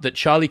that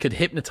Charlie could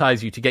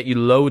hypnotize you to get you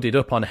loaded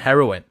up on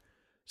heroin.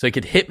 So he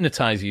could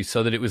hypnotize you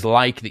so that it was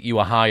like that you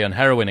were high on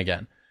heroin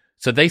again.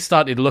 So they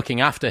started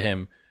looking after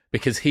him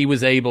because he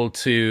was able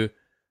to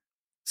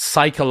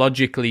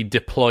psychologically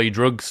deploy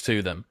drugs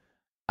to them.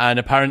 And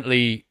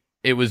apparently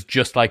it was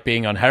just like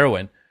being on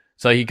heroin.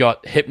 So he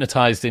got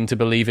hypnotized into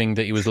believing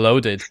that he was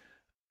loaded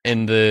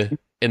in the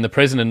in the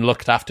prison and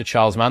looked after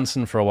Charles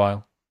Manson for a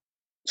while.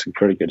 It's a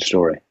pretty good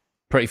story.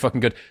 Pretty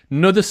fucking good.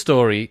 Another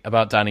story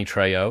about Danny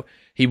Trejo.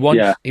 He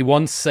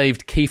once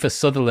saved Kiefer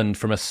Sutherland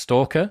from a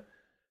stalker.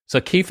 So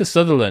Kiefer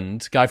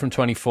Sutherland, guy from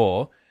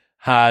 24,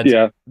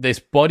 had this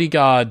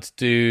bodyguard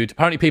dude.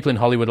 Apparently people in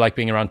Hollywood like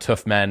being around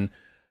tough men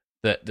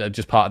that are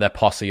just part of their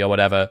posse or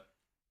whatever.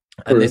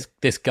 And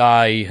this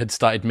guy had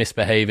started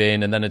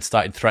misbehaving and then had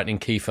started threatening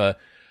Kiefer.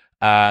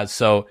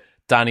 So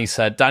Danny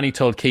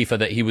told Kiefer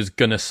that he was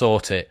going to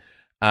sort it,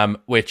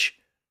 which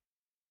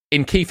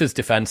in Kiefer's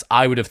defense,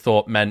 I would have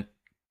thought meant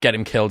get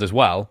him killed as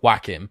well,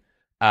 whack him.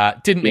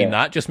 Didn't mean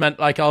that, just meant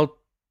like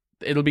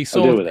it'll be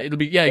sorted. It'll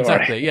be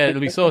exactly. Yeah,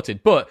 it'll be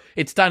sorted. But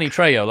it's Danny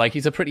Trejo, like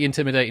he's a pretty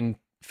intimidating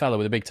fellow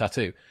with a big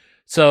tattoo.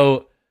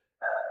 So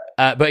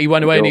but he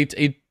went away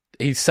and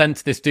he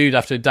sent this dude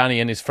after Danny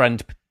and his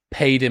friend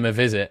paid him a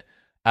visit.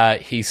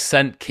 He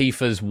sent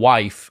Kiefer's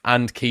wife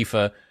and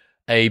Kiefer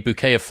a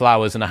bouquet of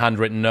flowers and a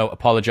handwritten note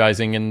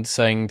apologizing and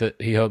saying that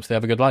he hopes they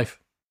have a good life.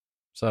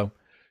 So,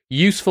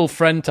 useful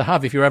friend to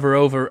have if you're ever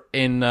over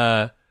in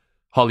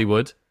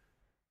Hollywood.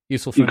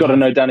 Useful friend. You've got to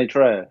know Danny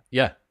Trejo.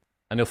 Yeah,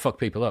 and he'll fuck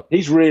people up.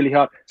 He's really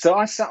hard. So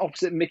I sat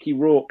opposite Mickey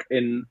Rourke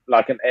in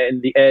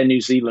the Air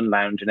New Zealand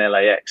lounge in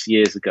LAX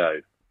years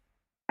ago,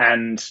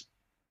 and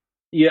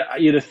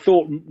you'd have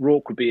thought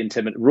Rourke would be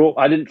intimidating.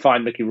 I didn't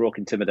find Mickey Rourke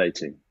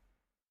intimidating.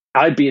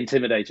 I'd be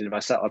intimidated if I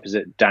sat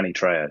opposite Danny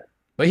Trejo.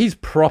 But he's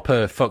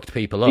proper fucked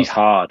people up. He's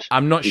hard.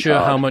 I'm not sure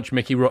how much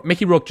Mickey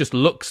Rourke just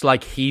looks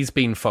like he's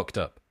been fucked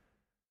up.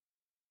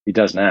 He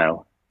does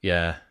now.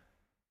 Yeah.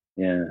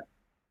 Yeah.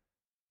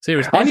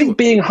 Seriously. I think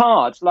being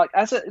hard,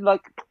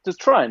 to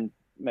try and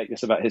make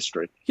this about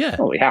history. Yeah.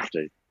 Well, we have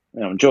to.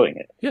 I'm enjoying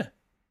it. Yeah.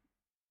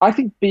 I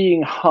think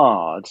being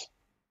hard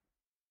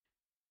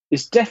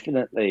is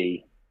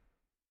definitely,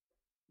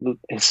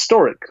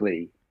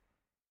 historically,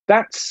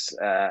 that's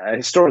a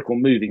historical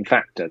moving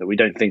factor that we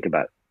don't think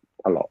about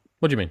a lot.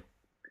 What do you mean?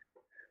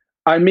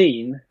 I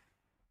mean,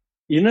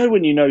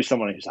 when you know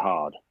someone who's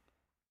hard,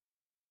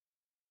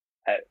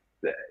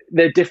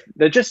 they're different.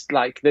 They're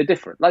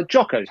different. Like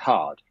Jocko's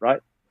hard, right?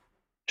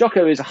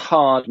 Jocko is a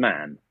hard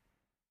man,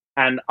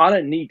 and I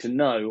don't need to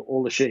know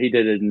all the shit he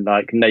did in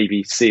like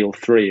Navy SEAL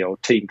 3 or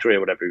Team 3 or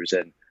whatever he was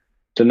in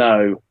to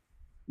know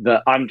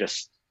that I'm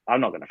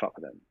not going to fuck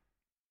with him.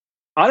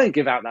 I don't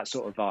give out that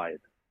sort of vibe.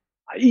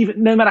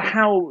 Even no matter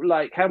how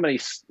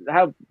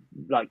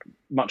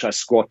much I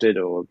squatted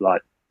or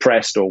like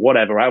pressed or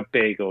whatever, how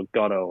big or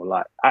got or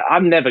like,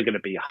 I'm never going to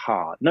be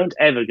hard. No one's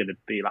ever going to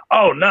be like,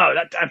 oh no,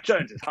 that Dave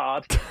Jones is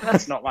hard.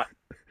 That's not like,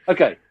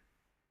 okay.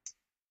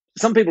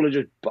 Some people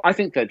I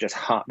think they're just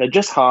hard. They're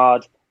just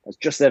hard. That's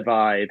just their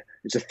vibe.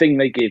 It's a thing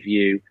they give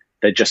you.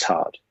 They're just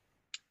hard.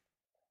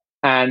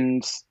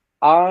 And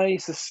I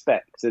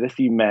suspect that if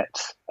you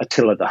met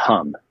Attila the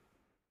Hun,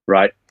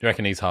 right? You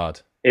reckon he's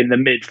hard? In the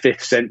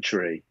mid-5th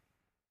century,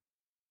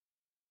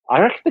 I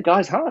reckon the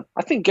guy's hard.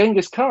 I think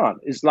Genghis Khan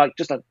is like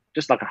just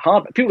like a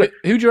hard. People,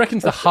 who do you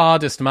reckon's the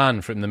hardest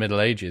man from the Middle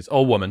Ages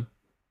or woman?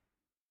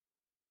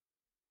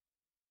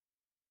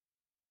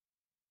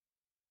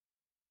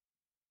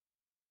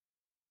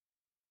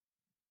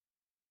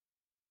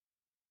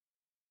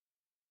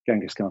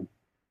 Genghis Khan.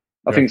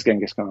 I think it's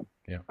Genghis Khan.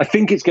 Yeah. I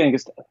think it's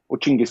Genghis or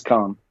Genghis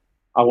Khan.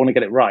 I want to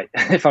get it right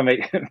if I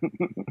make because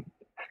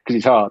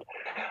he's hard.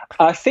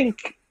 I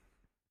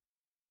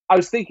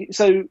was thinking,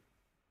 so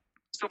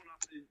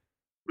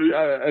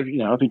I've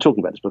been talking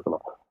about this book a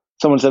lot.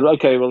 Someone said,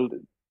 okay, well,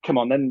 come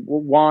on, then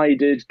why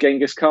did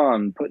Genghis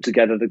Khan put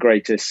together the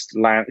greatest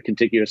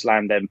contiguous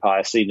land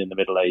empire seen in the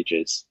Middle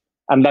Ages?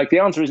 And like the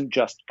answer isn't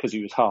just because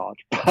he was hard.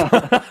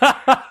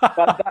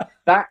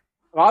 that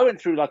I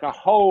went through like a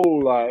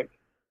whole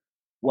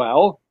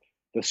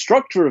the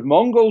structure of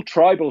Mongol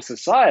tribal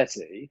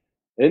society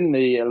in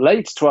the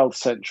late 12th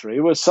century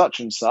was such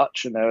and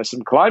such, and there were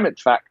some climate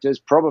factors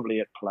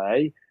probably at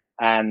play.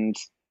 And,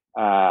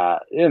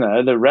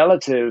 the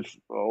relative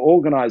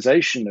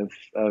organization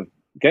of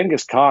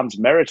Genghis Khan's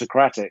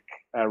meritocratic,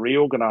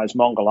 reorganized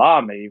Mongol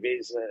army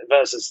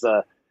versus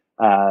the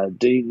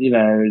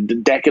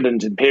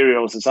decadent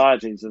imperial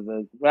societies of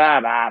the blah,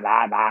 blah,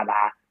 blah, blah,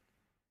 blah.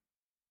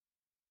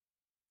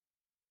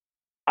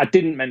 I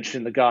didn't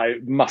mention the guy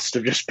who must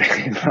have just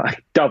been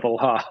like double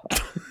hard.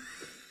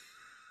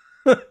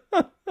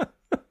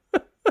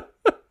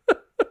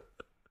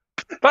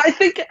 But I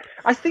think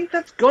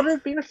that's got to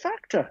have been a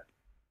factor,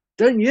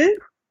 don't you?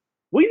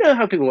 We know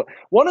how people work.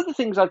 One of the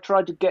things I've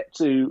tried to get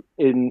to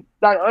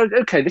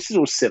this is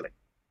all silly,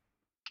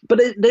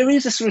 but there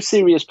is a sort of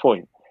serious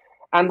point.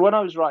 And when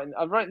I'm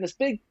writing this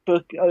big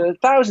book,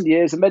 1,000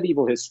 Years of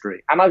Medieval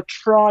History, and I've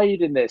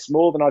tried in this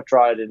more than I've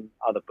tried in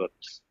other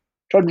books.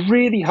 Tried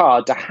really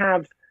hard to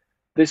have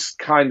this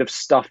kind of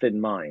stuff in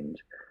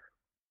mind.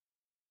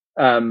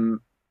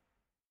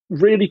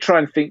 Really try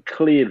and think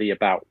clearly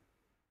about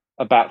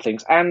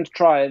things and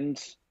try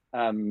and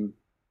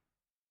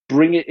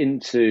bring it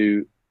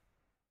into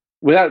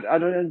without. I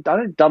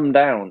don't dumb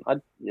down. I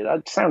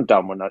sound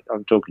dumb when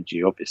I'm talking to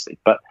you, obviously,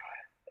 but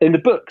in the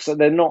books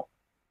they're not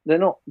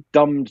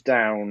dumbed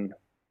down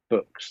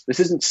books. This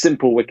isn't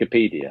simple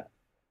Wikipedia,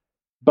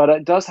 but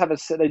it does have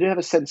they do have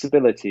a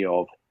sensibility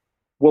of,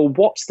 well,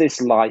 what's this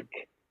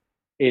like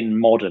in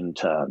modern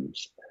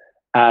terms?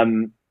 I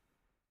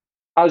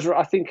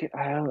think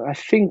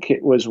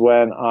it was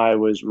when I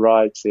was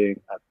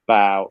writing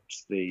about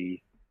the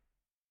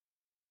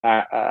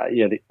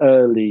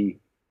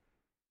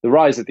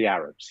rise of the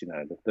Arabs.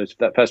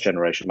 That first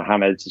generation,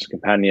 Muhammad's his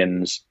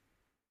companions,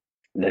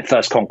 the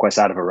first conquest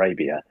out of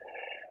Arabia,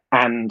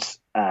 and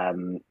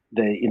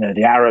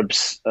the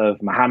Arabs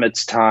of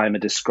Muhammad's time are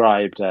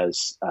described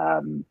as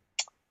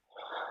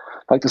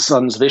like the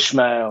sons of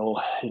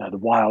Ishmael, the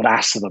wild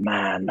ass of a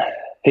man,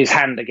 his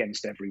hand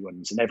against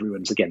everyone's, and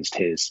everyone's against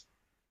his.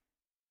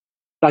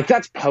 Like,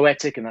 that's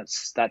poetic, and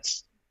that's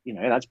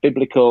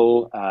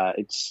biblical.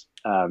 It's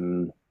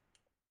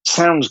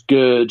sounds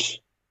good,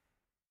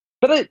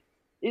 but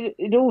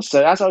it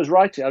also, as I was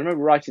writing, I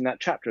remember writing that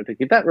chapter,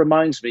 thinking that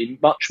reminds me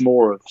much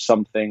more of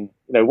something.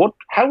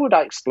 How would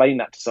I explain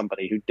that to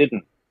somebody who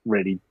didn't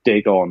really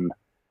dig on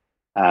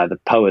the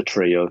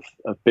poetry of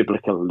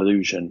biblical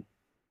allusion,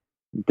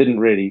 didn't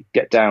really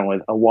get down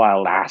with a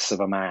wild ass of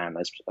a man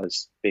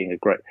as being a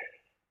great.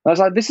 I was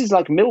like, this is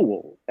like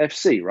Millwall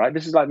FC, right?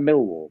 This is like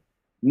Millwall.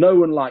 No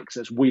one likes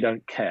us. We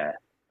don't care.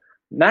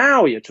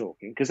 Now you're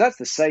talking, because that's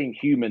the same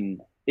human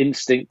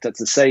instinct. That's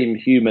the same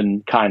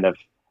human kind of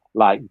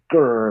like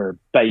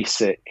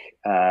basic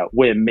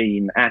we're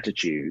mean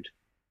attitude.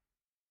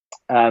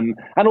 And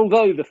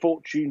although the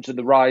fortunes and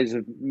the rise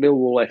of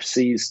Millwall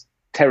FC's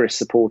terrorist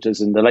supporters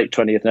in the late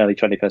 20th and early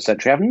 21st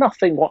century have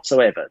nothing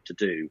whatsoever to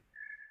do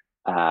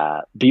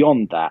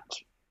beyond that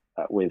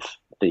with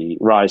the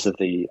rise of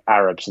the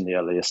Arabs and the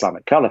early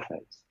Islamic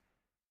caliphates,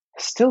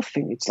 I still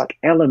think it's like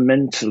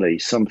elementally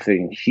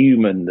something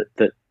human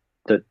that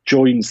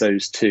joins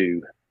those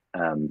two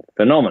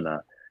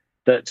phenomena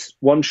that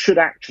one should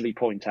actually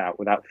point out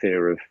without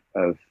fear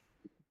of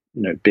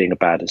being a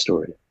bad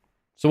historian.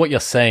 So what you're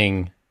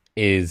saying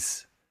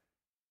is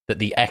that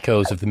the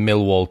echoes of the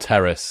Millwall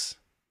terrace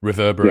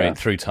reverberate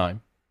through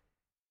time?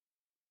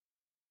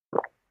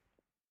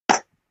 No,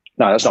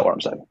 that's not what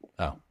I'm saying.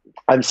 Oh.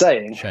 I'm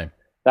saying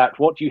that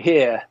what you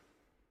hear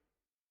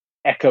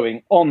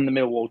echoing on the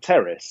Millwall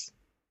terrace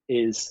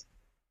is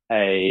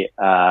a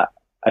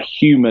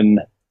human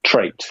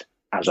trait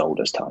as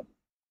old as time.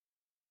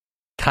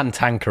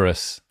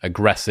 Cantankerous,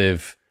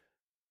 aggressive.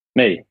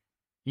 Me.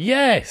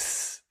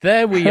 Yes,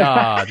 there we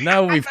are.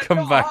 Now we've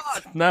come back.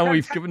 Now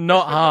we've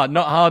not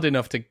hard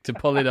enough to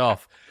pull it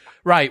off.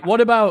 Right.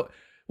 What about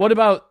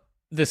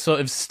this sort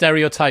of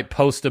stereotype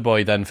poster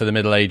boy then for the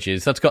Middle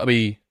Ages? That's got to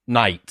be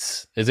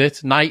knights, is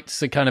it?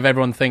 Knights are kind of,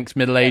 everyone thinks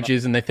Middle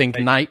Ages and they think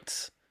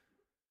knights.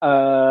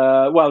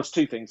 Well, it's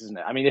two things, isn't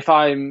it? I mean, if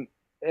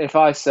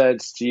I said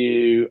to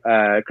you,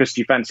 Chris,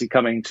 do you fancy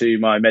coming to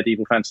my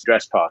medieval fancy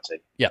dress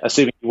party? Yeah.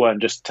 Assuming you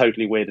weren't just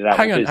totally weirded out.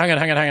 Hang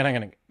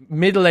on.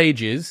 Middle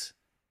Ages,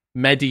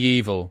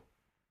 medieval.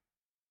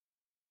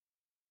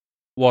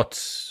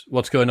 What's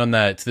going on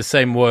there? It's the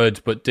same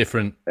word but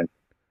different.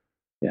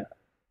 Yeah.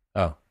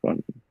 Oh.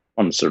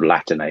 One's sort of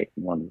Latinate,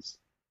 and one's.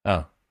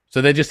 Oh.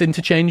 So they're just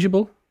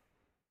interchangeable?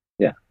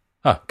 Yeah.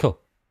 Oh, cool.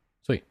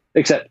 Sweet.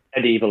 Except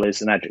medieval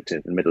is an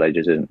adjective and Middle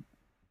Ages isn't.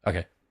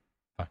 Okay.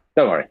 Fine.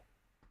 Don't worry.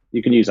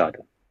 You can use either.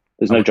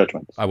 There's no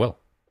judgment. I will.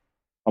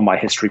 On my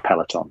history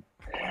peloton.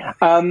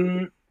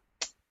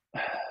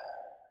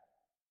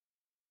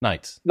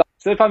 Knights.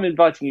 So if I'm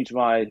inviting you to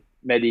my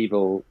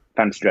medieval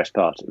fancy dress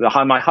party,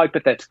 my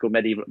hypothetical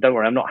medieval, don't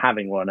worry, I'm not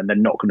having one and they're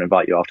not going to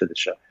invite you after this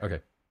show.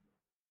 Okay.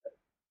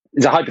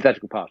 It's a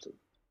hypothetical party.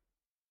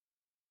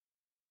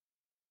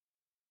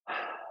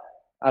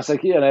 I was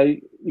like, you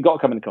got to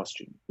come in a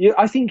costume.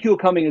 I think you're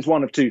coming as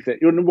one of two things.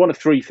 You're one of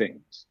three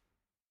things.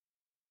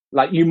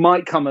 Like, you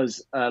might come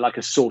as like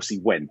a saucy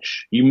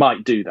wench. You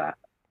might do that.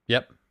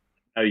 Yep.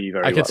 I know you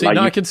very I well. Can see.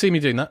 I can see me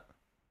doing that.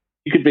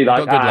 You could be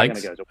like, I've got good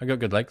legs. I got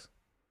good legs.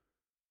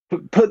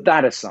 Put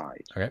that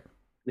aside. Okay.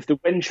 If the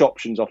wench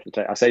option's off the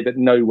table, I say that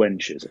no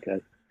wenches.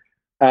 Okay.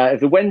 If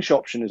the wench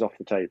option is off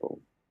the table,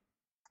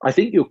 I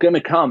think you're going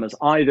to come as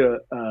either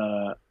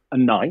a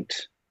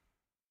knight,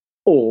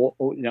 or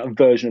a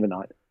version of a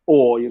knight,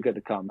 or you're going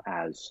to come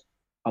as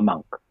a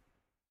monk.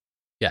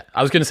 Yeah,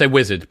 I was going to say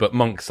wizard, but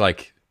monk's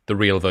like the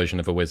real version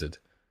of a wizard.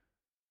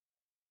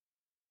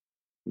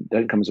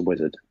 Don't come as a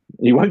wizard.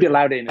 You won't be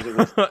allowed in as a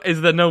wizard.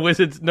 Is there no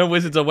wizards? No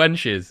wizards or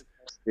wenches?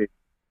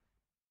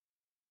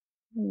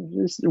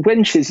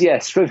 Wenches,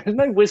 yes, but there's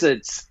no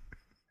wizards.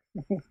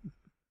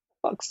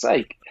 Fuck's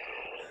sake.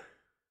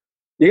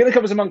 You're going to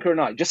come as a monk or a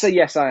knight. Just say,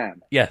 yes, I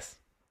am. Yes.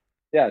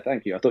 Yeah,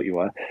 thank you. I thought you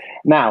were.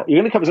 Now, you're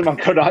going to come as a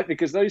monk or a knight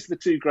because those are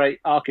the two great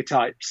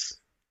archetypes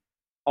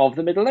of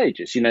the Middle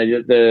Ages.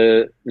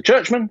 The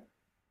churchman.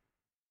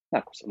 Now,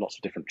 of course, lots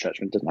of different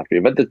churchmen. It doesn't have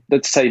to be. But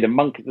let's say the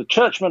monk, the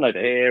churchman over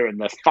here, and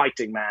the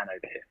fighting man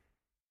over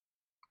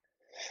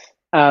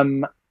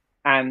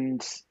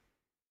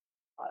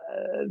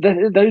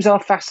here. Those are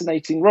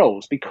fascinating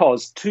roles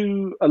because,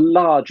 to a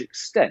large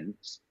extent,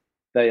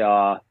 they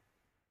are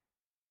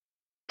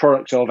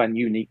product of and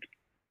unique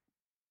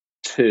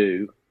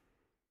to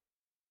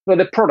well,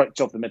 they're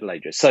products of the Middle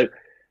Ages. So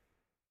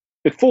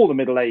before the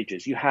Middle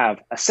Ages, you have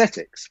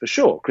ascetics, for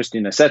sure,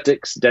 Christian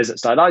ascetics, desert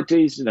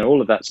stylites,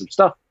 all of that sort of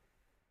stuff,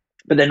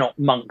 but they're not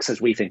monks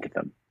as we think of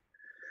them.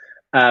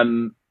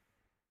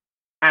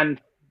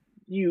 And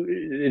you,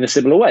 in a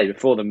similar way,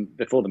 before the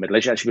Middle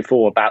Ages, actually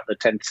before about the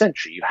 10th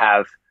century, you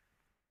have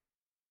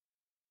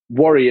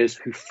warriors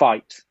who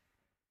fight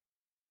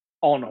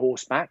on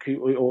horseback,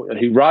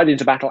 who ride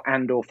into battle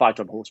and or fight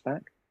on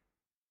horseback.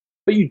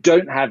 But you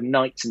don't have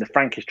knights in the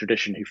Frankish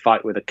tradition who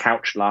fight with a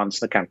couched lance,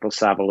 the cantle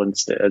saddle and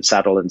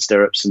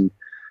stirrups,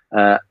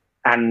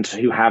 and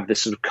who have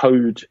this sort of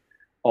code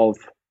of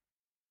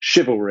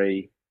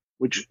chivalry,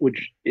 which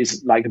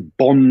is like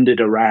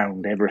bonded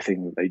around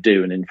everything that they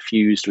do and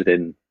infused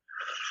within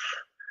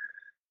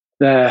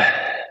their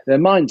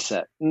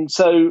mindset. And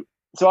so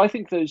I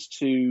think those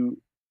two.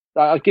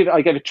 I gave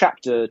a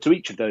chapter to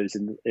each of those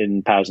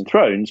in Powers and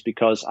Thrones,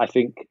 because I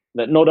think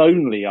that not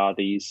only are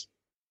these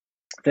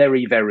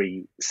very,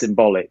 very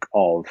symbolic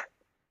of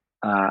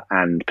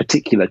and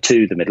particular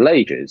to the Middle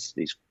Ages,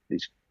 these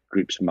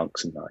groups of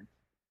monks and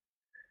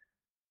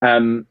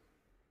nuns,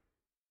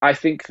 I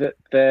think that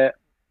they're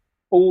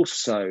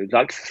also,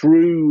 like,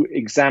 through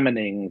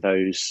examining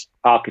those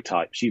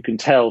archetypes, you can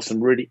tell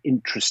some really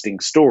interesting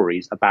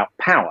stories about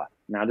power.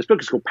 Now, this book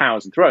is called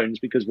Powers and Thrones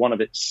because one of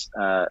its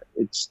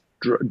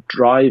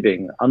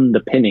driving,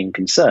 underpinning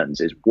concerns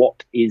is,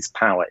 what is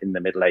power in the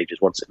Middle Ages?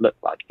 What does it look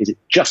like? Is it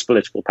just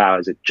political power?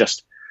 Is it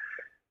just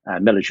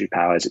military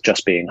power? Is it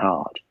just being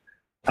hard?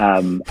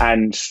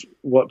 And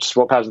what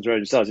Powers and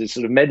Thrones does is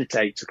sort of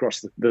meditates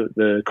across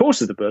the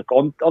course of the book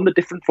on the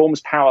different forms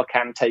power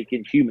can take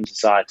in human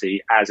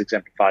society as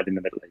exemplified in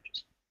the Middle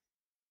Ages.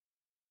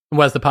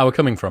 Where's the power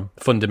coming from,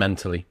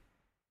 fundamentally?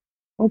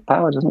 Well,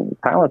 power doesn't.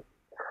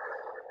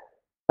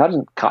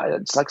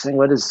 It's like saying,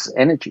 where does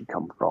energy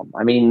come from?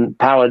 I mean,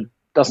 power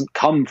doesn't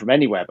come from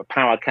anywhere, but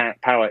power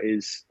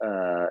is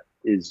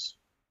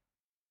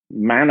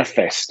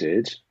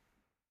manifested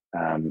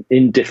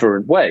in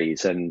different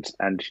ways, and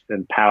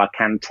power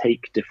can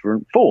take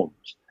different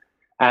forms.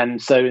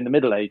 And so, in the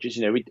Middle Ages,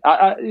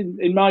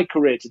 in my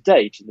career to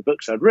date, in the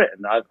books I'd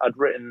written,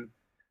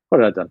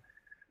 what had I done?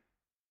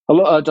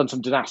 I've done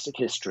some dynastic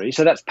history,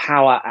 so that's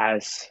power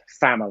as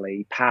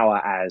family, power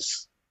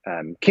as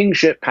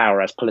kingship,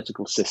 power as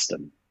political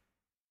system,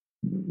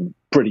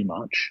 pretty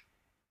much.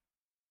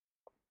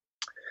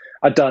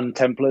 I've done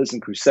Templars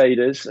and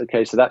Crusaders.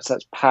 Okay, so that's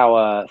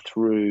power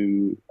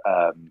through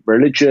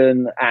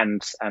religion,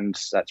 and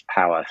that's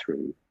power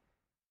through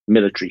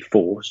military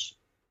force.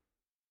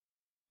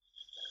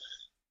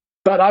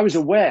 But I was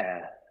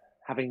aware,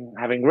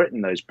 having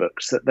written those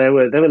books, that there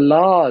were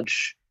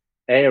large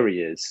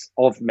areas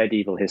of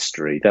medieval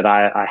history that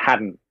I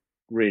hadn't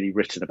really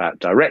written about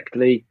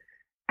directly,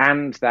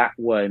 and that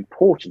were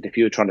important if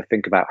you were trying to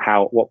think about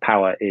what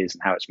power is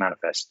and how it's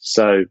manifest.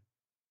 So,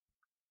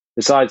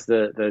 besides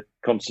the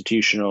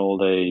constitutional,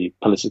 the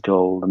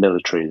political, the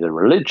military, the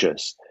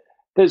religious,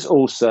 there's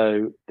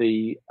also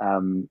the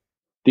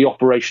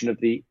operation of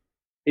the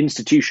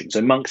institution.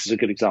 So monks is a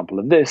good example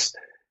of this.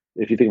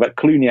 If you think about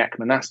Cluniac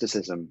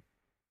monasticism,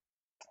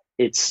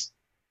 it's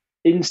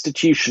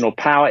institutional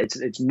power.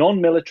 It's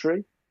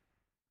non-military.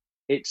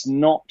 It's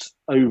not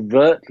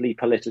overtly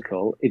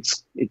political. It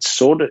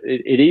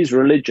is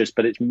religious,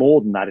 but it's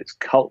more than that. It's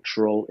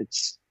cultural.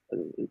 It's,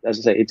 as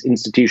I say, it's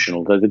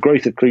institutional. The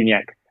growth of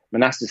Cluniac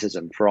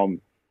monasticism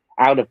from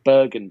out of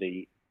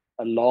Burgundy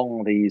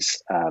along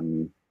these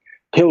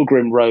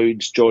pilgrim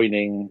roads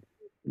joining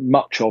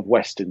much of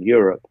Western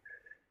Europe,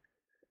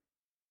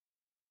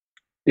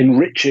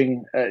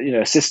 enriching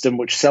a system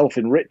which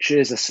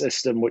self-enriches, a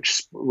system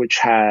which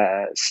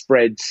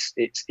spreads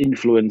its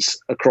influence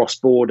across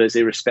borders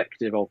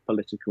irrespective of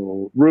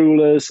political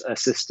rulers, a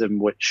system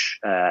which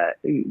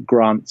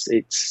grants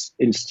its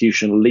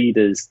institutional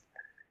leaders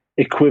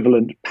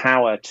equivalent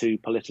power to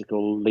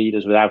political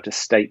leaders without a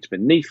state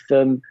beneath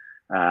them,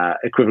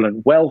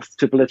 equivalent wealth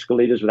to political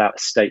leaders without a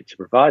state to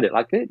provide it.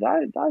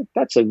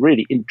 That's a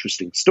really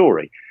interesting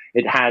story.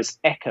 It has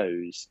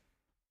echoes,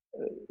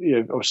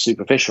 or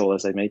superficial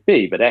as they may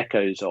be, but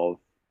echoes of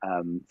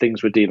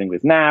things we're dealing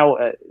with now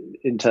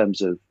in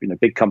terms of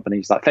big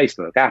companies like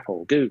Facebook,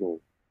 Apple,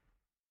 Google,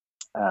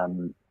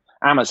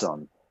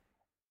 Amazon,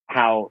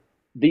 how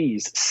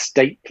these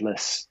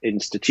stateless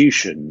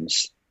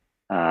institutions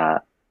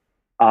are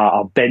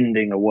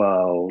bending a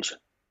world,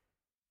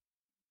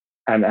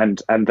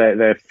 and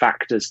they're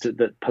factors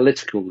that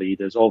political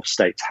leaders of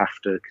states have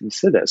to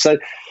consider. So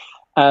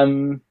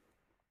I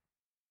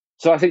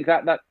think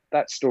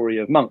that story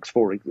of monks,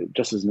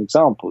 just as an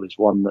example, is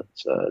one that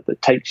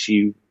takes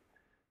you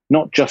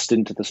not just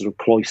into the sort of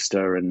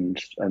cloister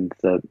and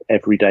the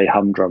everyday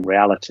humdrum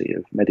reality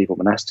of medieval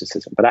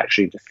monasticism, but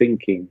actually into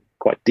thinking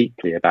quite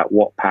deeply about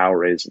what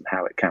power is and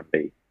how it can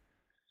be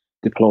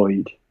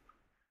deployed.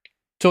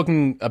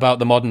 Talking about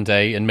the modern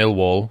day in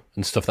Millwall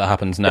and stuff that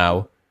happens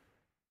now,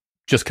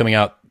 just coming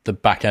out the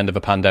back end of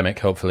a pandemic,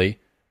 hopefully.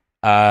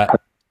 A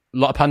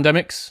lot of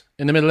pandemics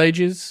in the Middle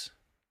Ages,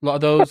 a lot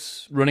of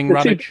those running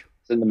ravage.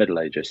 In the Middle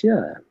Ages,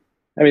 yeah.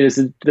 I mean, there's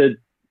the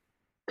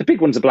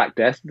big one's the Black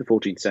Death, the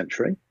 14th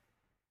century.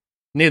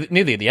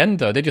 Nearly at the end,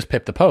 though, they just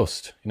pipped the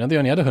post. You know, they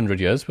only had 100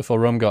 years before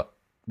Rome got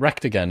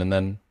wrecked again, and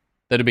then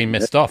they'd have been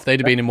missed off. They'd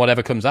have been in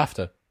whatever comes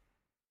after.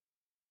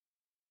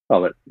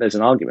 Well, but there's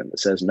an argument that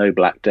says no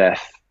Black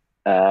Death,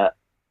 a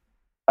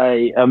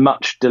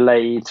much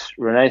delayed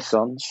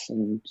Renaissance,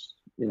 and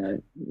you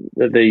know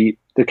the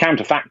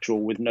counterfactual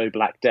with no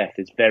Black Death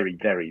is very,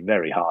 very,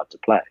 very hard to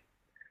play.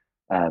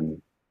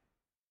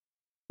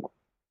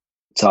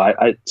 So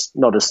it's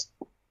not as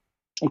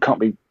we can't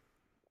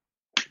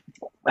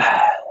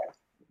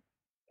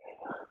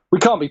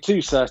be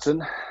too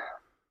certain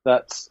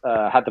that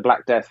had the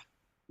Black Death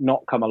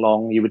not come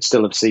along, you would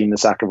still have seen the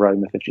sack of Rome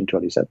in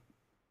 1527.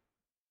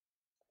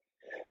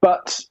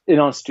 But in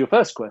answer to your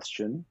first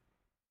question,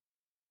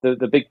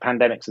 the big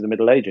pandemics of the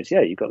Middle Ages,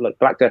 yeah, you've got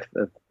Black Death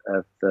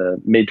of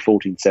the mid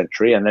 14th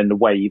century, and then the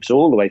waves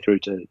all the way through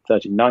to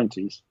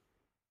 1390s,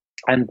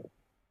 and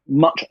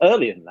much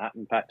earlier than that,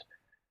 in fact,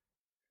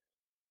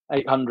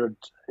 800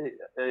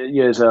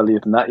 years earlier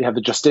than that, you have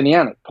the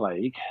Justinianic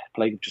plague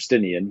of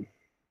Justinian.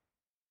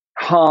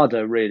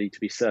 Harder, really, to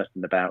be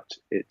certain about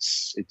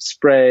its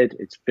spread,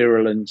 its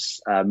virulence.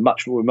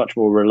 Much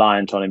more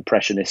reliant on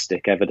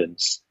impressionistic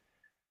evidence.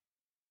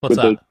 What's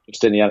that? The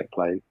Justinianic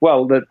plague.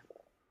 Well, the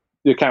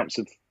accounts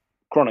of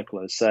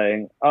chroniclers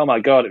saying, "Oh my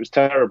God, it was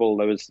terrible.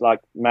 There was like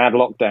mad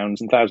lockdowns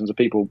and thousands of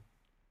people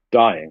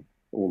dying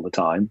all the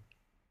time."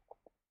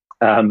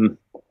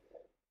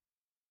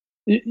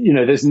 You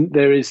know,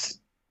 there is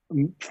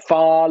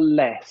far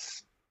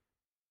less.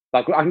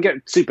 Like, I can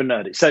get super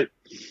nerdy. So,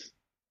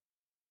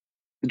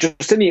 the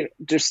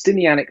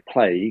Justinianic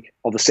plague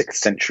of the 6th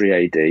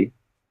century AD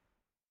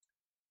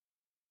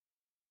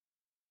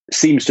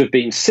seems to have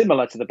been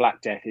similar to the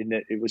Black Death in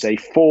that it was a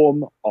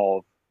form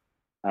of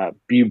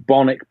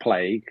bubonic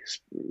plague,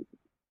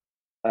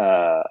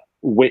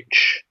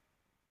 which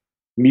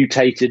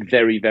mutated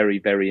very, very,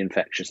 very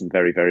infectious and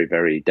very, very,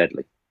 very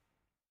deadly.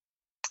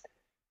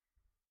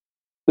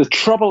 The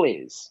trouble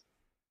is,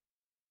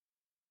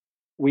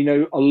 we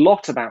know a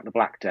lot about the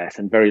Black Death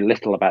and very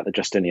little about the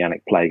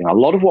Justinianic plague. And a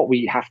lot of what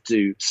we have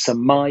to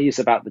surmise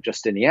about the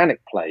Justinianic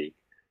plague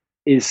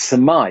is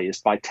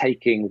surmised by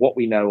taking what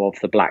we know of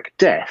the Black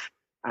Death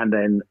and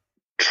then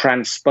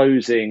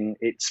transposing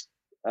its,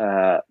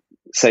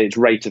 its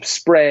rate of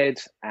spread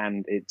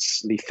and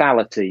its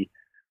lethality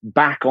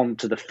back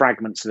onto the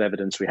fragments of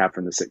evidence we have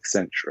from the 6th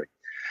century.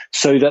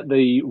 So that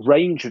the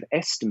range of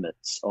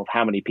estimates of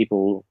how many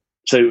people...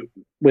 So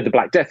with the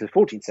Black Death of the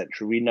 14th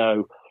century, we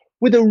know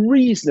with a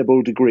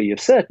reasonable degree of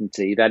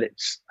certainty that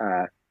it's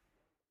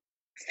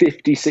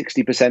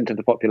 50-60% of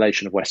the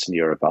population of Western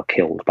Europe are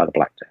killed by the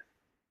Black Death.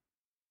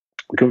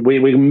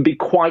 We can be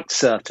quite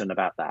certain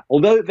about that.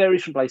 Although it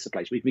varies from place to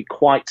place, we can be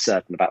quite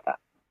certain about that.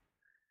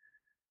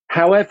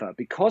 However,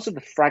 because of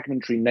the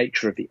fragmentary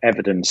nature of the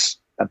evidence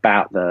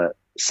about the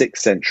 6th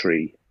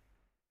century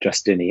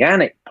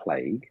Justinianic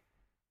plague,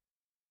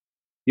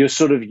 you're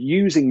sort of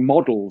using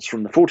models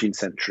from the 14th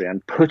century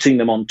and putting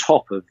them on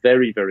top of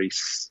very, very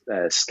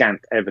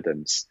scant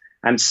evidence.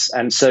 And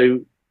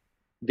so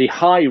the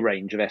high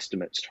range of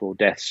estimates for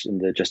deaths in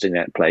the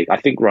Justinianic plague, I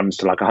think, runs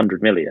to like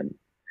 100 million.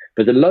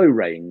 But the low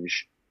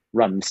range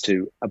runs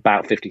to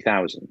about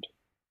 50,000.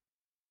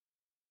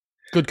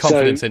 Good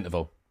confidence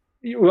interval.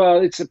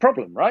 Well, it's a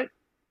problem, right?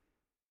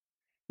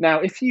 Now,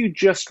 if you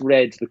just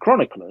read the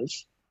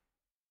chroniclers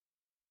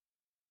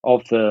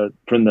from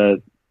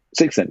the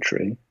 6th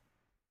century,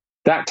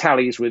 that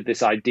tallies with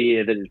this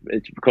idea that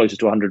it's closer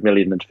to 100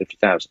 million than to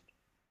 50,000.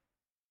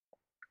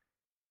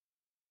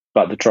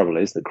 But the trouble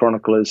is that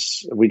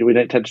chroniclers, we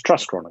don't tend to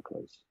trust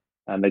chroniclers,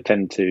 and they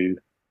tend to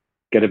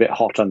get a bit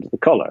hot under the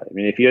collar. I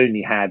mean, if you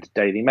only had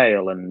Daily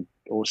Mail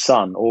or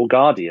Sun or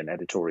Guardian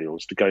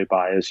editorials to go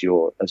by as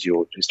your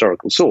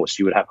historical source,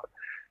 you would have a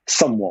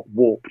somewhat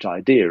warped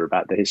idea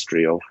about the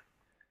history of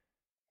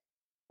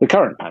the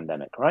current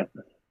pandemic, right?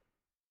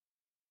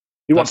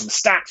 You want some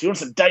stats, you want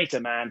some data,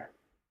 man.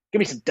 Give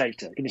me some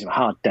data. Give me some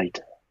hard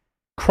data.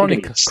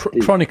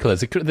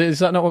 Chroniclers. Is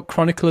that not what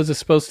chroniclers are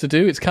supposed to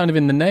do? It's kind of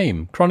in the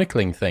name.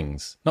 Chronicling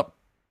things. Not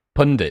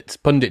pundits.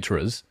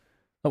 Punditras.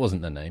 That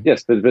wasn't the name.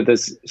 Yes, but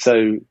there's...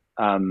 So...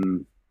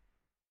 but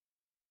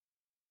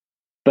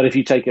if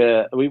you take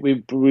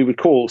we would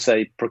call,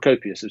 say,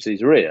 Procopius of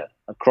Caesarea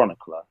a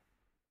chronicler.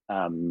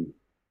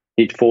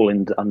 He'd fall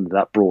under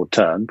that broad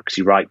term because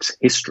he writes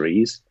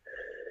histories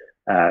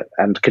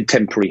and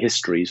contemporary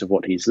histories of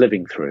what he's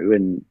living through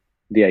in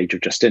the age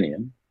of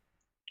Justinian.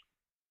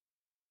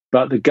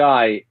 But the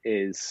guy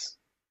is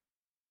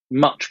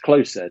much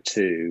closer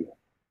to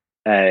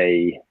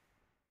a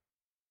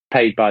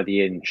paid by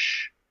the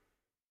inch,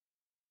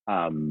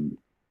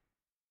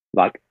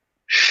 like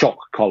shock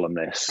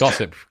columnist.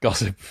 Gossip. Girl.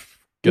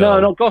 No,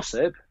 not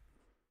gossip.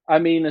 I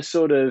mean a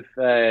sort of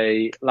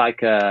a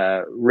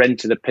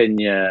rented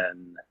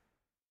opinion.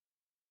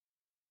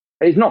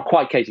 It's not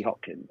quite Katie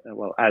Hopkins,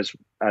 well, as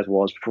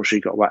was before she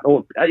got whacked.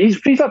 Or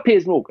he's like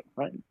Piers Morgan,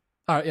 right?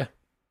 All right, yeah.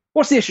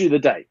 What's the issue of the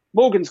day?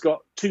 Morgan's got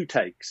two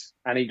takes,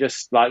 and he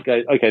just goes,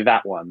 okay,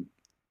 that one.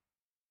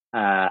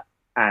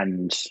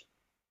 and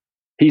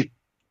he's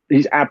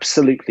he's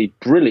absolutely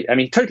brilliant. I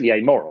mean, totally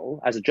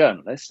amoral as a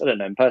journalist. I don't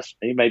know him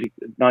personally. Maybe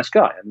a nice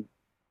guy, and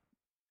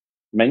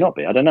may not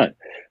be. I don't know.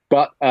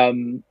 But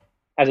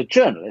as a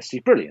journalist,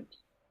 he's brilliant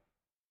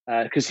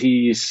because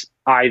he's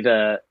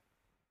either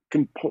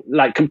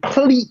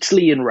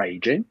completely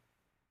enraging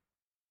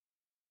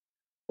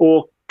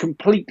or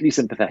completely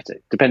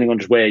sympathetic, depending on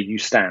just where you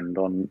stand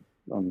on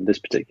this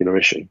particular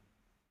issue.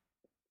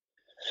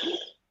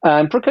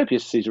 And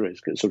Procopius Caesar is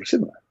sort of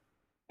similar,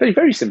 very,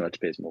 very similar to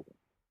Piers Morgan.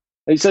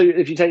 And so,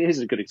 if you take, here's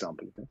a good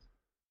example of this.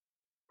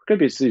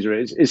 Procopius Caesar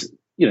is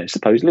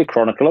supposedly a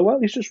chronicler.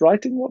 Well, he's just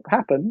writing what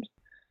happened.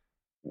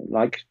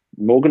 Like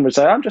Morgan would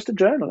say, I'm just a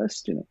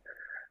journalist.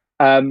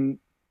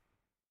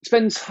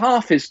 Spends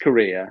half his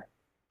career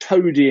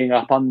toadying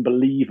up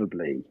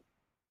unbelievably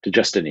to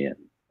Justinian,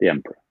 the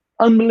emperor.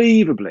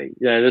 Unbelievably,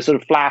 the sort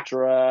of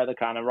flatterer, the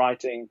kind of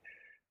writing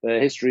the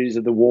histories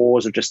of the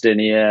wars of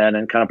Justinian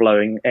and kind of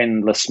blowing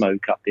endless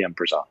smoke up the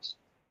emperor's arse.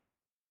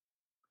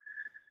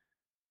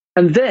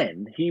 And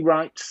then he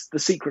writes The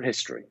Secret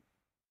History,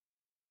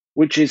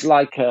 which is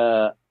like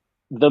the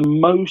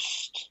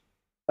most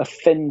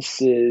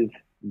offensive,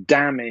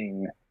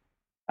 damning,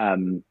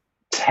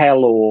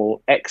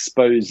 tell-all,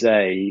 expose,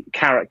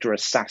 character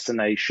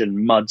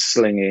assassination,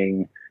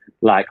 mudslinging,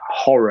 like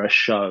horror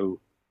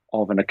show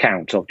of an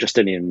account of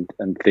Justinian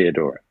and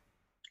Theodora.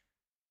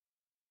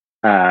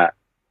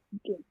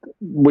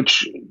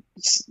 Which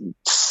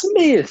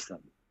smears them,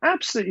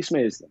 absolutely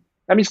smears them.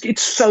 I mean,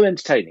 it's so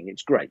entertaining,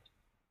 it's great.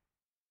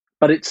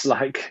 But it's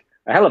like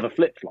a hell of a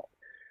flip-flop.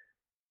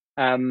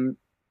 And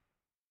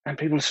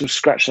people sort of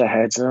scratch their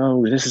heads,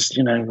 oh, this is,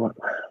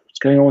 what's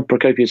going on with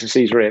Procopius and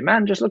Caesarea?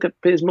 Man, just look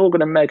at Piers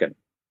Morgan and Meghan.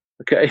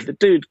 Okay, the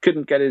dude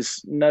couldn't get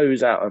his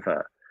nose out of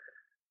her.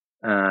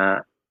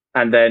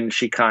 And then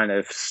she kind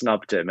of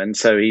snubbed him, and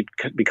so he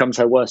becomes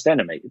her worst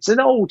enemy. It's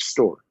an old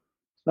story.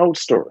 But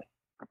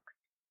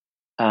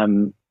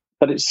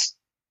it's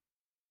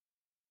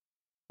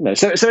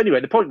so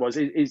anyway, the point was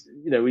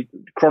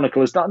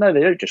chroniclers they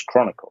don't just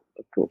chronicle,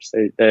 of course.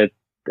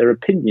 They're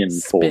opinion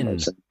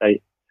formers, and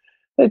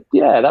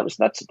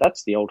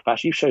that's the old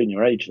fashioned. You've shown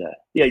your age there.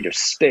 The age of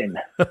spin.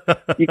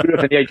 You grew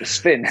up in the age of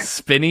spin.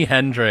 Spinny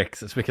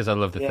Hendrix. It's because I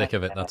love the thick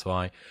of it. That's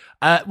why.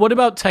 What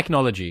about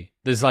technology?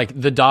 There's like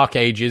the Dark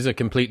Ages are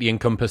completely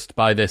encompassed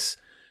by this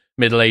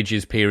Middle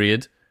Ages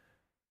period.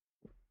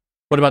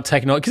 What about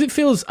technology? Because it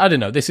feels, I don't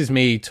know, this is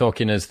me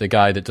talking as the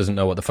guy that doesn't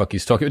know what the fuck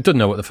he's talking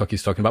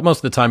about most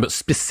of the time, but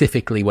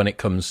specifically when it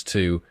comes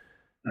to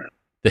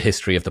the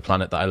history of the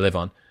planet that I live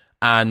on.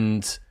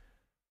 And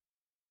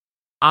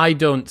I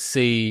don't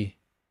see,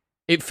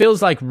 it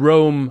feels like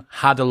Rome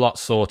had a lot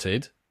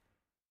sorted,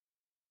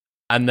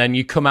 and then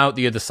you come out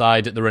the other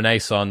side at the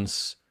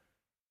Renaissance,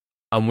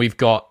 and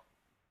what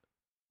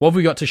have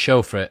we got to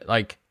show for it?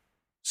 Like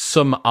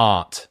some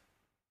art,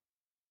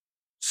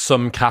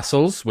 some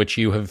castles, which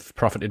you have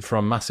profited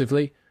from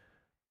massively,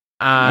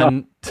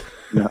 and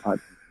no, I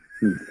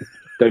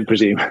don't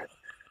presume.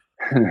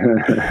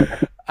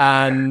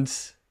 And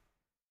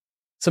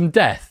some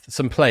death,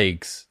 some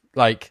plagues.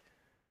 Like,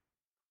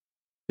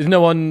 is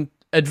no one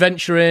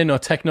adventuring or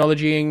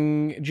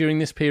technologying during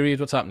this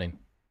period? What's happening?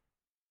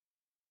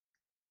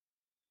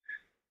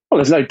 Well,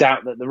 there's no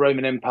doubt that the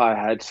Roman Empire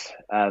had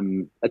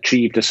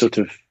achieved a sort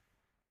of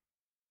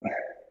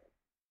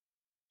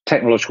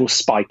technological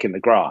spike in the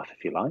graph,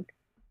 if you like.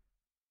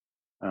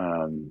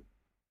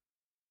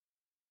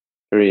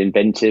 Very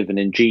inventive and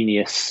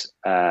ingenious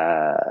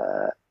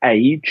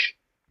age,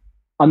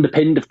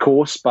 underpinned, of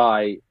course,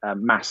 by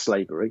mass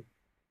slavery.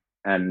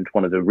 And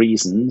one of the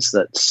reasons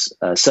that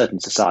certain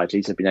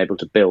societies have been able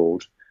to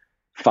build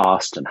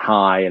fast and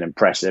high and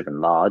impressive and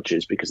large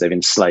is because they've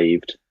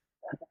enslaved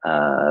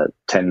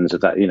tens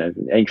of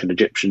ancient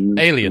Egyptians.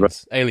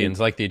 Aliens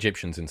like the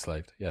Egyptians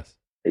enslaved, yes.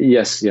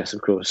 Yes,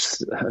 of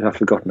course. I've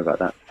forgotten about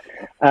that.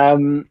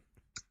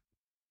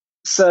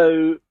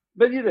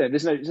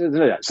 There's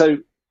no doubt. So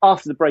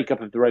after the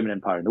breakup of the Roman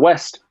Empire in the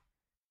West,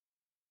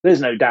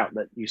 there's no doubt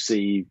that you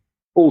see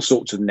all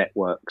sorts of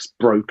networks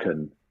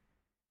broken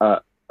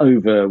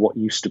over what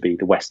used to be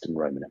the Western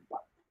Roman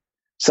Empire.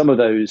 Some of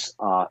those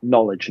are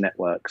knowledge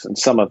networks, and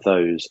some of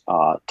those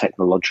are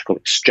technological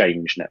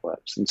exchange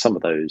networks, and some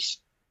of those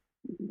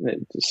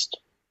just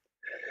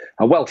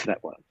are wealth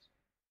networks.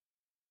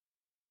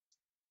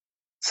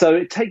 So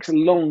it takes a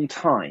long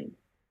time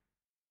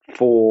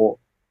for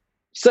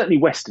certainly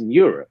Western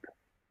Europe,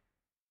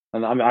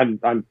 and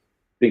I'm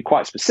being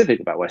quite specific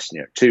about Western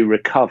Europe, to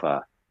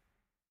recover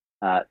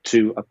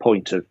to a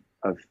point of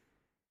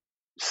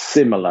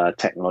similar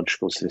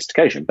technological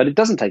sophistication. But it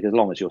doesn't take as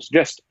long as you're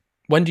suggesting.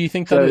 When do you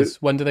think that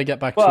is? When do they get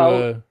back to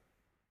a...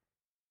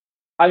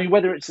 I mean,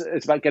 whether it's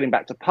about getting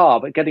back to par,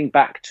 but getting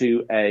back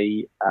to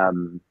a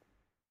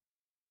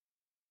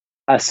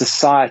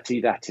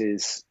society that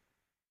is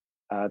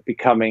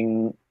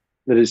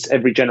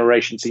every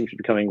generation seems to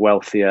be becoming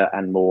wealthier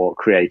and more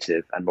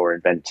creative and more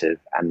inventive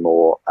and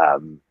more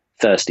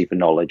thirsty for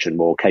knowledge and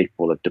more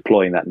capable of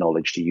deploying that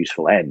knowledge to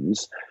useful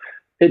ends,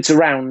 it's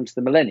around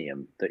the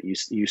millennium that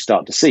you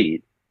start to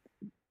see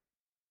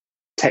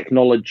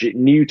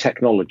new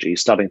technology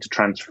starting to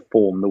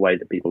transform the way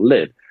that people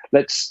live.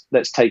 Let's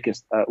take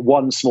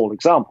one small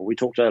example. We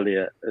talked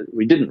earlier.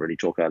 We didn't really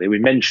talk earlier. We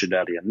mentioned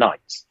earlier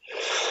knights.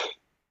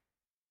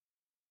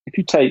 If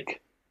you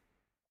take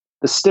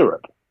the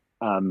stirrup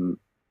and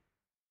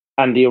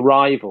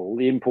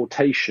the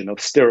importation of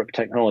stirrup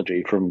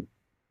technology from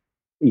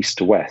east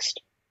to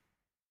west,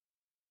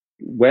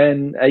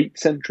 when 8th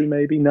century,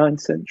 maybe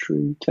 9th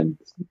century, 10th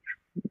century,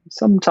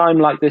 sometime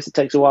like this, it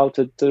takes a while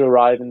to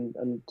arrive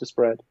and to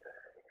spread.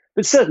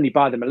 But certainly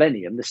by the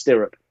millennium, the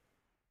stirrup,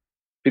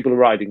 people are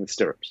riding the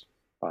stirrups.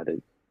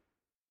 In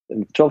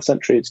the 12th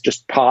century, it's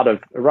just part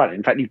of riding.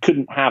 In fact, you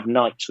couldn't have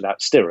knights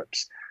without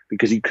stirrups,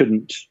 because you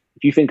couldn't.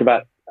 If you think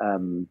about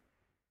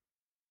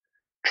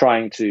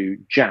trying to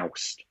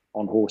joust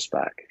on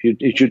horseback,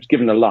 if you're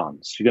given a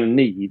lance, you're going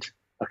to need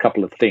a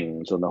couple of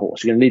things on the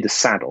horse. You're going to need a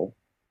saddle,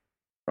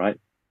 right?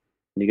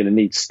 And you're going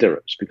to need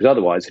stirrups, because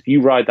otherwise, if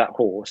you ride that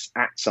horse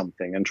at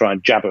something and try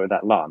and jab it with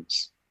that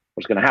lance,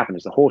 what's going to happen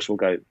is the horse will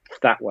go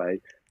that way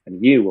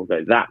and you will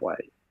go that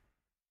way.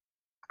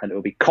 And it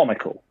will be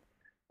comical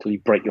till you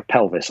break your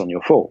pelvis on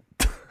your fall.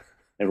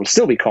 It will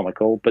still be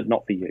comical, but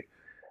not for you.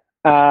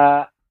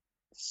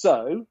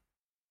 So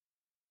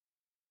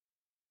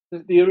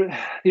the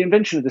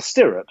invention of the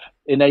stirrup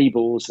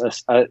enables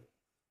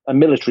a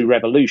military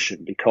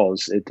revolution,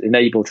 because it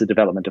enabled the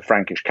development of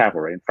Frankish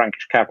cavalry. And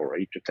Frankish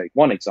cavalry, to take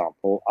one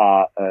example,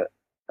 are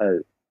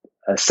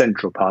a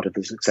central part of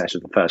the success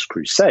of the First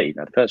Crusade.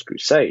 Now, the First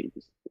Crusade,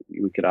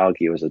 we could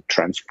argue, is a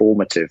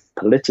transformative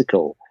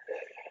political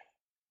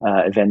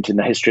event in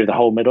the history of the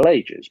whole Middle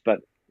Ages. But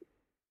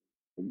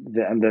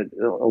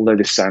although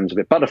this sounds a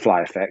bit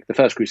butterfly effect, the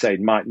First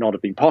Crusade might not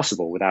have been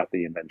possible without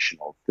the invention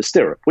of the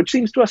stirrup, which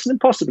seems to us an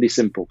impossibly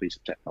simple piece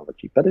of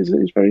technology, but is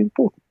very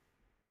important.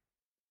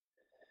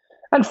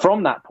 And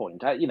from that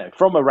point,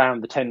 from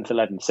around the 10th,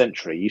 11th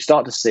century, you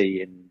start to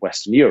see in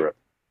Western Europe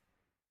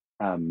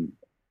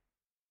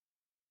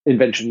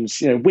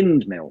inventions,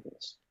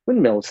 windmills.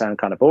 Windmills sound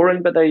kind of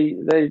boring, but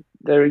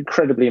they're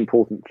incredibly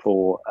important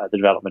for the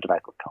development of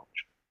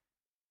agriculture.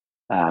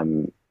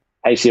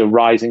 I see a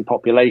rising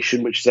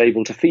population which is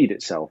able to feed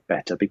itself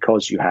better,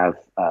 because you have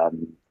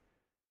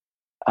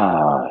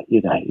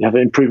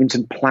improvements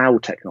in plow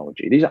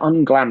technology. These are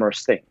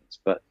unglamorous things,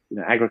 but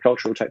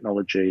agricultural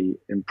technology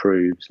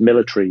improves,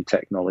 military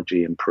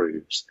technology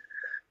improves.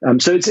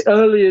 So it's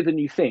earlier than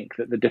you think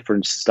that the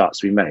difference starts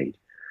to be made.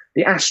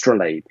 The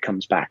astrolabe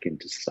comes back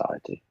into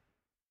society,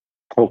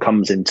 or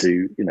comes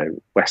into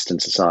Western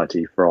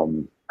society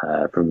from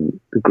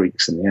the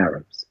Greeks and the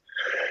Arabs,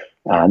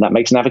 and that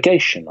makes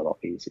navigation a lot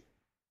easier.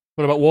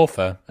 What about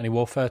warfare? Any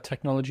warfare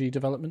technology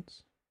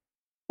developments?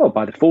 Well,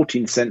 by the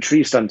 14th century,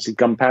 you start to see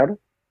gunpowder.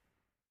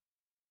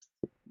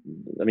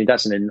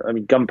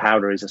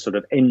 Gunpowder is a sort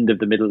of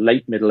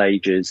late Middle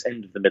Ages,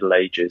 end of the Middle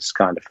Ages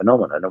kind of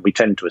phenomenon, and we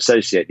tend to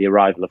associate the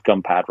arrival of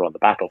gunpowder on the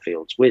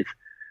battlefields with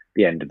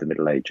the end of the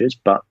Middle Ages.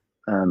 But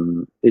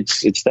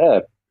it's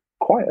there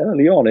quite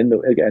early on in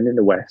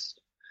the West,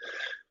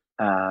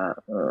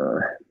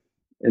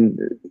 in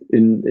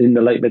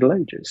the late Middle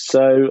Ages.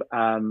 So,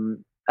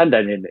 and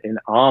then in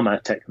armor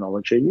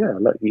technology,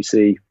 you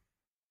see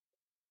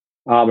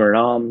armor and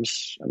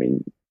arms.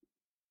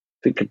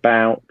 Think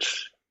about,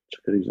 it's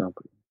a good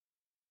example,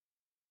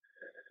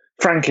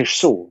 Frankish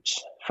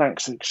swords.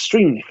 Franks are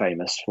extremely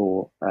famous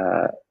for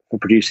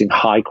producing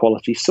high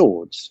quality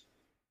swords.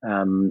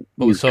 What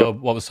was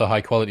so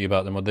high quality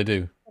about them? What did they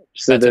do?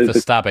 So better for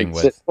stabbing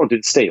with? Or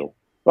did steel?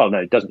 Well, no,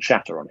 it doesn't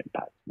shatter on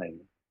impact,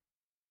 mainly.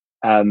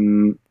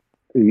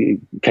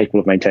 Capable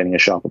of maintaining a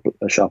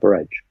sharper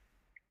edge.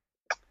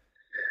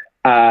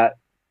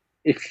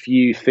 If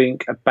you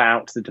think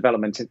about the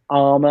development in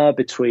armor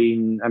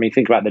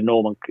think about the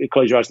Norman,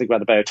 close your eyes, think about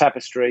the Bayeux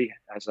Tapestry,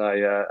 as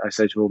I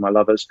say to all my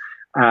lovers.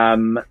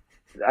 And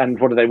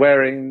what are they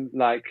wearing?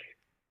 Like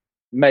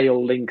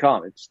mail link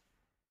armor. It's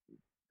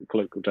the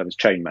colloquial term is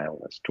chainmail,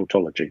 that's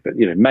tautology, but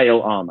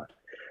mail armor.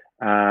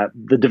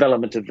 The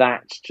development of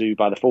that to,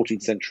 by the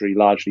 14th century,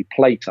 largely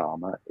plate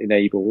armor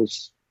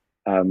enables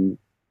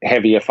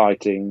heavier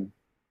fighting,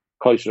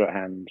 closer at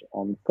hand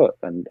on foot,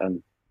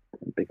 and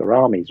bigger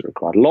armies are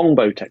required.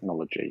 Longbow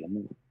technology,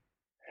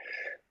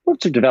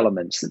 lots of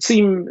developments that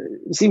seem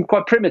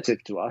quite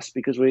primitive to us,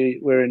 because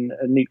we're in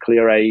a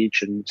nuclear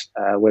age, and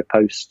we're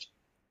post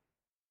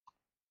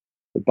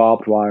the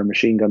barbed wire and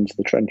machine guns to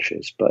the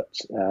trenches. But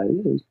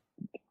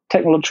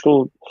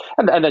technological,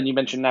 and then you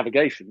mentioned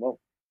navigation. Well,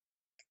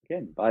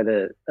 again, by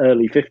the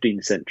early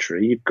 15th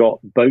century, you've got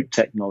boat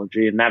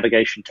technology and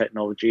navigation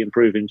technology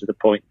improving to the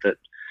point that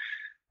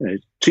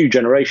 2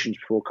 generations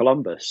before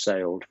Columbus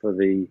sailed for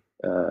the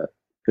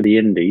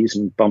Indies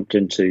and bumped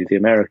into the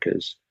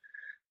Americas,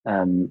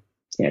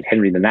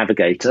 Henry the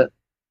Navigator,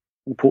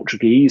 the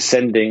Portuguese,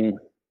 sending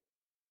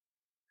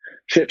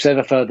ships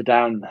ever further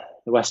down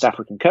the West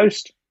African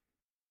coast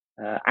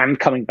and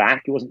coming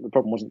back. The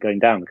problem wasn't going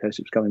down the coast;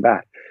 it was coming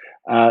back.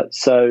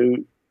 So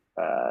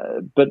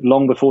But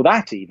long before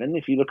that, even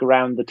if you look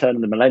around the turn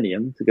of the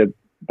millennium, to go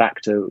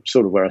back to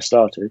sort of where I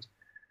started,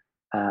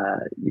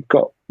 you've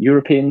got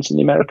Europeans in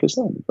the Americas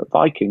then. You've got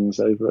Vikings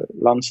over at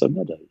Lancer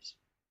Meadows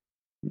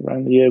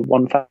around the year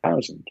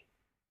 1000.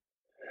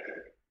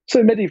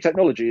 So medieval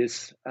technology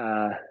is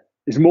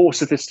more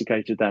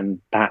sophisticated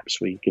than perhaps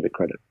we give it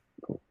credit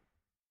for.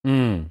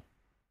 Yeah,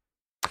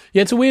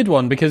 it's a weird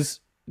one because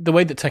the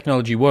way that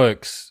technology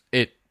works,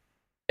 it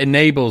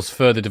enables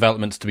further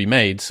developments to be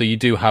made. So you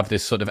do have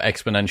this sort of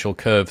exponential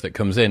curve that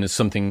comes in as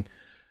something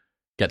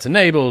gets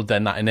enabled,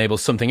 then that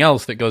enables something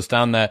else that goes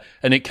down there.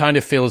 And it kind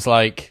of feels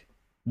like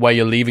where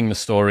you're leaving the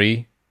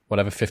story,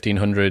 whatever,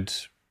 1500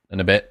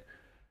 and a bit,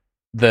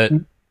 that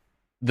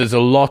there's a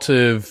lot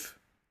of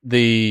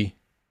the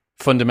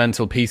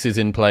fundamental pieces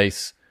in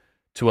place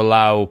to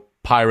allow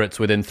pirates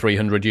within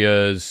 300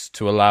 years,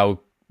 to allow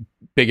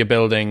bigger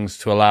buildings,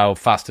 to allow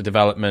faster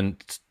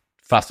development,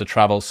 faster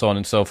travel, so on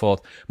and so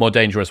forth, more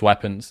dangerous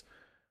weapons.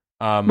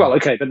 Well,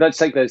 okay, but let's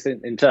take those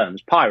in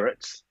terms.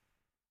 Pirates,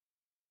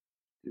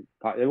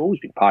 they've always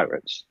been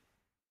pirates.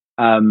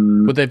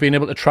 Would they have been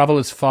able to travel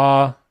as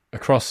far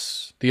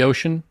across the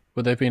ocean?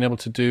 Would they have been able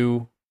to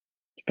do...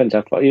 Depends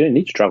how far. You don't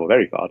need to travel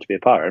very far to be a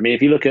pirate. I mean,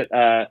 if you look at...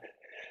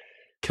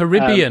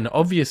 Caribbean,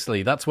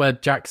 obviously. That's where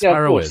Jack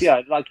Sparrow is.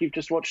 Yeah, like you've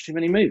just watched too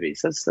many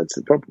movies. That's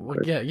the problem. Well,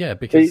 yeah,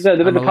 because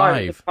I'm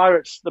alive.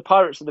 The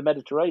pirates of the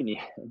Mediterranean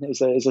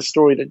is a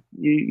story that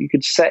you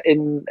could set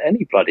in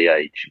any bloody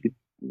age. You could,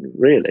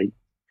 really.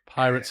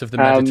 Pirates of the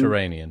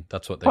Mediterranean.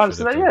 That's what they should have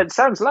done. Yeah, it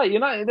sounds like,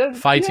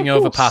 fighting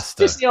over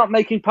pasta. Disney aren't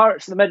making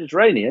Pirates of the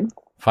Mediterranean.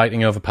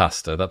 Fighting over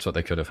pasta. That's what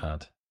they could have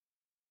had.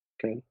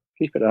 Okay,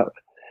 keep it up.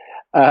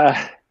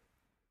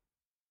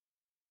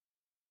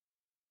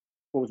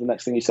 What was the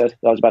next thing you said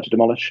that I was about to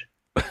demolish?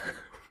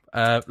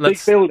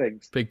 Big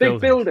buildings. Big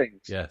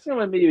buildings. Yes. You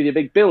remember with your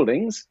big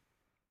buildings.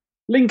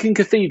 Lincoln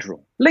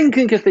Cathedral.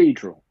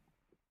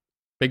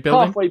 Big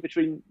building? Halfway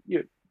between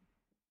you.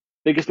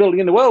 Biggest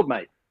building in the world,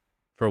 mate.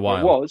 For a while.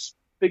 It was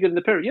bigger than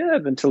the pyramid. Yeah,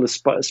 until the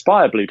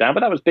spire blew down,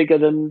 but that was bigger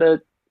than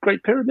the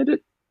Great Pyramid at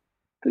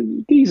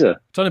Giza.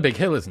 It's on a big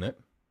hill, isn't it?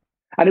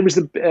 And it was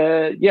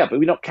but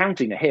we're not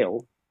counting the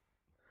hill.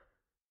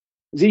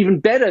 It's even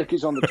better because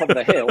it's on the top of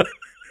the hill.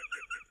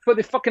 Put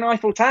the fucking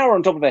Eiffel Tower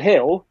on top of a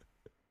hill.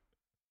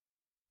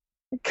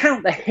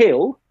 Count the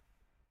hill.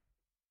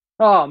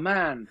 Oh,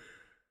 man.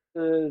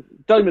 The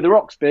Dome of the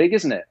Rock's big,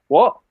 isn't it?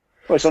 What?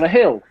 Well, it's on a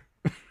hill.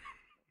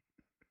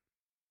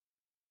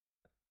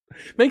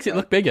 Makes it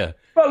look bigger.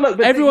 Well, look,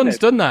 everyone's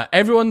done that.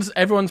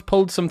 Everyone's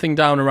pulled something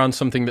down around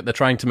something that they're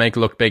trying to make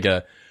look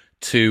bigger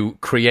to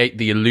create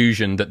the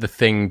illusion that the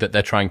thing that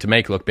they're trying to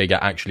make look bigger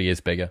actually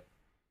is bigger.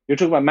 You're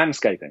talking about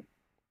manscaping?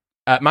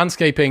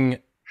 Manscaping...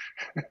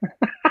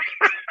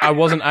 I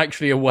wasn't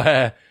actually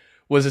aware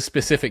was a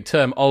specific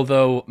term,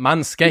 although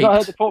manscaped... You've not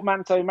heard the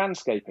portmanteau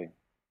manscaping?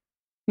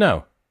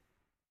 No.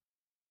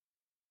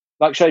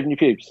 Like shaving your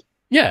pubes?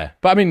 Yeah,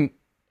 but I mean,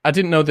 I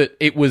didn't know that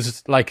it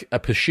was like a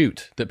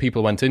pursuit that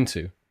people went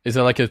into. Is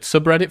there like a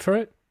subreddit for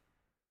it?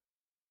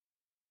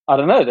 I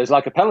don't know. There's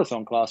like a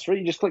Peloton class for it.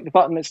 You just click the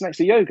button that's next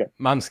to yoga.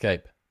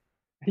 Manscape.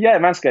 Yeah,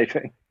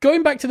 manscaping.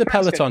 Going back to the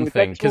Peloton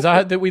thing, because I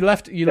heard that you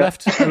left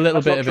a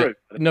little bit of it.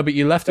 No, but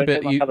you left a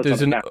bit.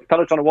 There's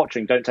Peloton are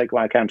watching. Don't take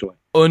my account away.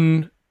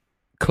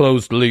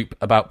 Unclosed loop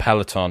about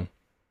Peloton,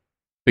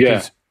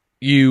 because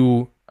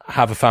you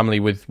have a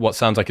family with what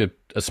sounds like a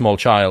small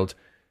child.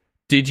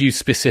 Did you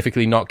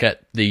specifically not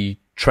get the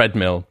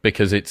treadmill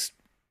because it's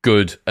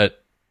good at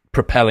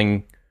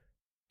propelling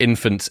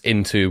infants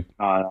into?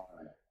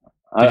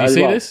 Did you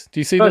see this?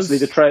 Do you see firstly,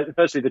 this?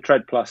 Firstly, the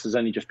Tread Plus has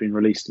only just been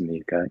released in the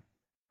UK.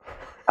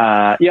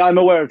 I'm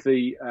aware of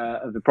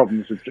the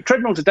problems with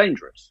treadmills. Are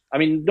dangerous. I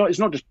mean, it's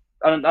not just,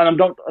 and I'm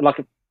not like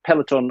a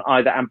Peloton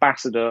either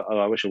ambassador,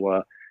 I wish I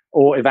were,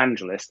 or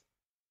evangelist.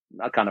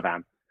 I kind of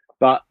am,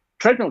 but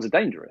treadmills are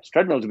dangerous.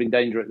 Treadmills have been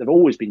dangerous. They've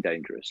always been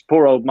dangerous.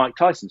 Poor old Mike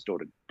Tyson's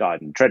daughter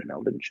died in a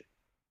treadmill, didn't she?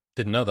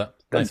 Didn't know that.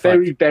 That's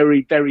very,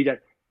 very, very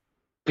dangerous.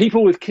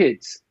 People with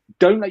kids,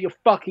 don't let your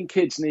fucking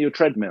kids near your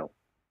treadmill.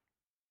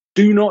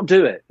 Do not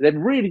do it. They're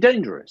really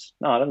dangerous.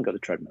 No, I haven't got a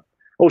treadmill.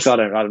 Also,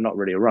 I'm not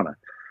really a runner.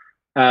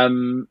 So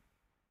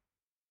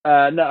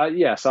I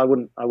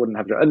wouldn't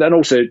have it. And then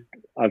also,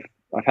 I've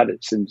had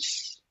it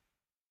since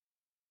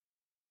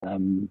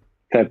February.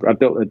 I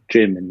built a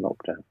gym in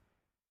lockdown.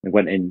 I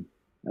went in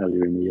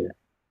earlier in the year.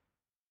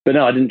 But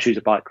no, I didn't choose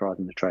a bike rather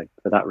than a tread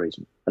for that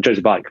reason. I chose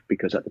a bike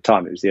because at the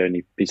time it was the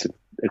only piece of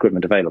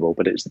equipment available,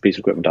 but it's the piece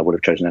of equipment I would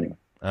have chosen anyway.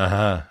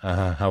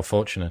 How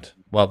fortunate.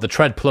 Well, the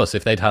Tread Plus,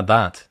 if they'd had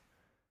that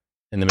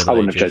in the Middle Ages. I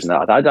wouldn't have chosen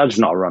that. I'm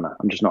just not a runner.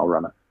 I'm just not a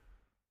runner.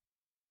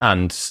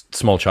 And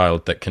small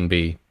child that can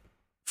be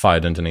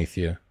fired underneath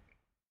your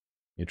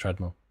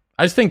treadmill.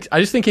 I just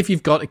think if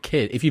you've got a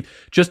kid, if you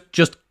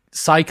just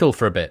cycle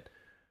for a bit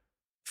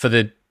for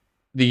the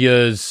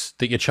years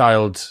that your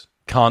child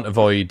can't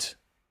avoid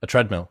a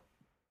treadmill.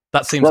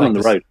 That seems run like on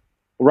the road,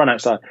 run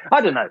outside.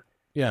 I don't know.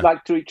 Yeah,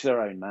 like to each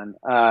their own, man.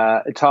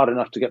 It's hard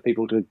enough to get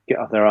people to get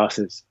off their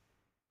asses,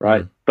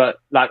 right? But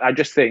like, I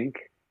just think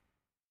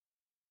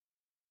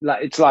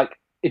Like it's like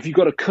if you've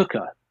got a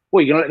cooker,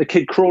 well, you're gonna let the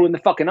kid crawl in the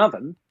fucking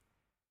oven?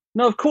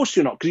 No, of course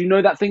you're not, because you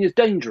know that thing is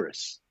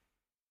dangerous.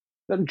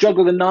 Let them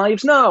juggle the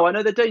knives. No, I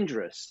know they're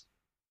dangerous.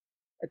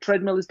 A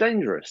treadmill is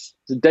dangerous.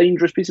 It's a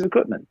dangerous piece of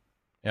equipment.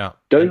 Yeah.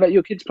 Don't let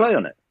your kids play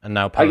on it. And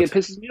now I get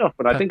pisses me off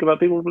when I think about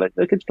people who let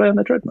their kids play on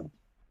their treadmill.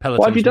 Peloton's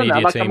Why have you done media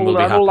that? Like, team will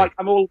be happy.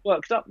 I'm all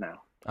worked up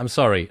now. I'm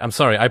sorry.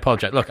 I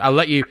apologize. Look, I'll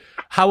let you.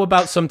 How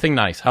about something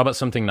nice?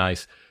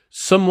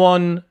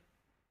 Someone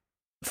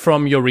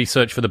from your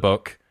research for the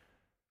book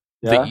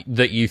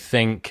that you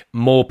think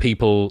more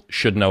people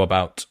should know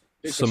about.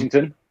 Dick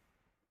Whittington,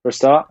 for a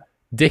start.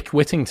 Dick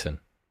Whittington,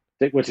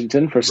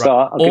 for a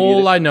start. Right.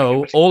 All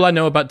I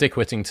know about Dick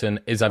Whittington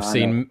is I've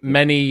seen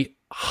many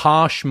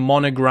harsh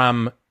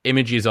monogram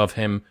images of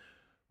him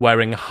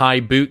wearing high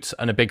boots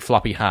and a big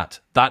floppy hat.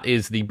 That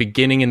is the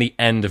beginning and the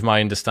end of my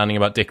understanding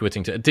about Dick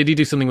Whittington. Did he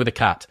do something with a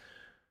cat?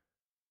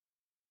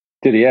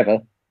 Did he ever?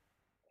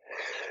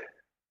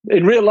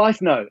 In real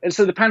life, no. And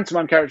so the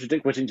pantomime character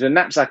Dick Whittington,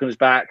 knapsack on his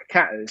back,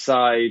 cat at his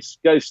side,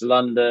 goes to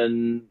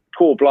London,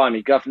 call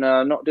blimey,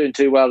 governor, not doing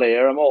too well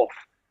here, I'm off.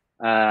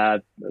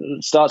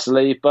 Starts to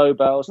leave, Bow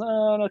Bells,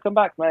 no, come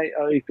back, mate.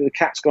 Oh, the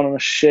cat's gone on a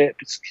ship,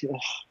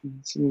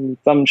 some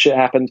dumb shit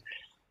happened.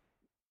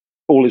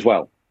 All is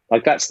well.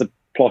 Like, that's the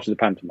plot of the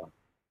pantomime.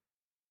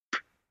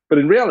 But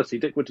in reality,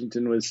 Dick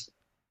Whittington was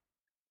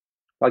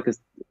like a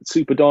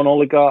super don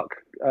oligarch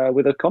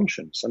with a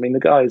conscience. I mean, the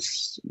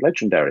guy's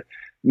legendary.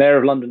 Mayor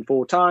of London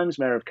 4 times,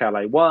 Mayor of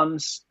Calais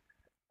once,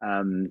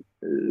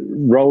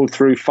 rolled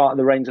through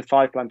the reigns of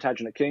 5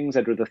 Plantagenet kings,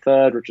 Edward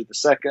III, Richard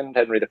II,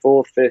 Henry IV,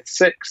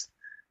 5th,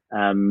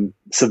 6th,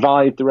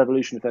 survived the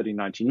revolution of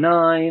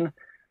 1399,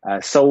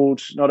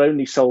 not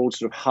only sold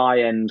sort of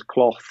high-end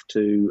cloth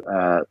to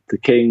the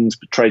kings,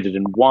 but traded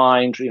in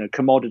wine,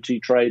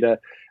 commodity trader,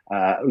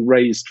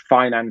 raised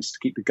finance to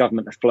keep the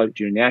government afloat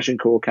during the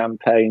Agincourt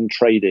campaign,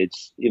 traded,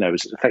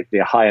 was effectively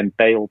a high-end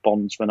bail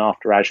bondsman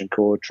after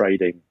Agincourt,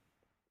 trading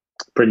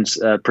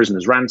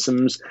prisoners'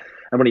 ransoms.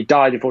 And when he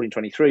died in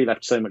 1423, he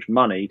left so much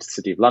money to the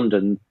City of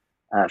London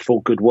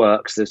for good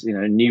works. There's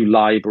new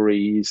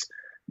libraries,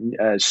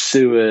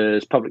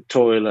 sewers, public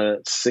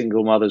toilets,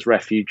 single mothers'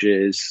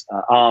 refuges,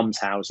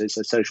 almshouses,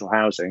 so social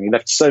housing. He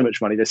left so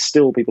much money. There's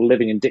still people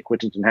living in Dick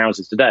Whittington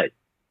houses today.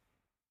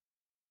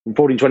 In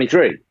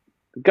 1423,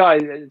 the guy,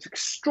 it's an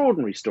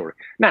extraordinary story.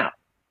 Now,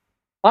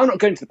 I'm not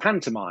going to the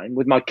pantomime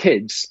with my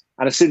kids,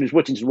 and as soon as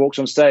Whittington walks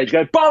on stage,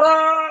 go,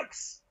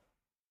 bollocks!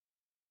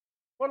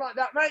 What like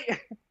that, mate?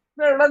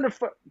 No, London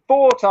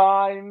 4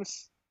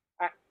 times.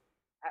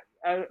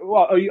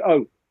 What? Are you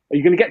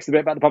going to get to the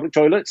bit about the public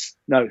toilets?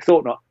 No,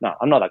 thought not. No,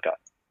 I'm not that guy.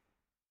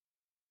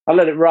 I'll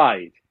let it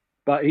ride.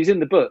 But he's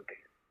in the book.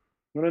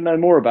 You want to know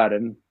more about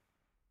him?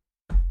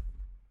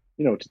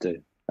 You know what to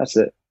do. That's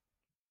it.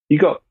 You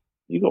got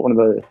one of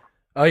those.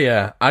 Oh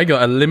yeah, I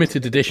got a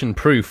limited edition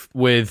proof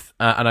with,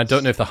 and I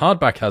don't know if the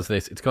hardback has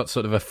this. It's got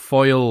sort of a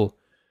foil,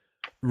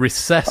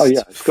 recessed foil.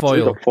 It's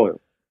got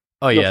foil.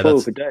 Oh yeah,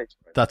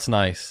 that's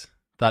nice.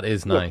 That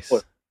is nice.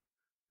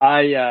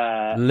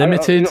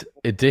 Limited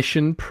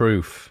edition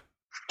proof.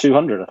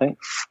 200, I think.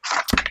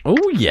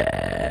 Oh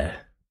yeah,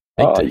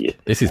 big dick. Yeah.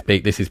 This is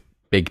big. This is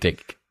big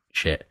dick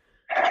shit.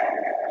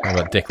 How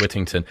about Dick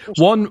Whittington?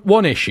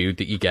 One issue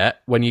that you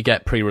get when you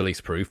get pre-release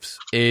proofs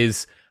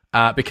is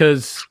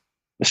because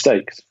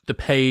mistakes. The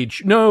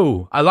page.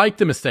 No, I like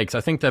the mistakes.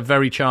 I think they're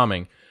very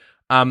charming.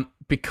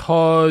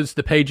 Because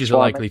the pages are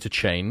likely to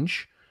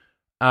change.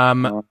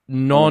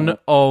 None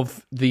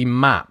of the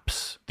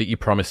maps that you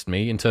promised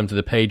me in terms of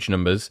the page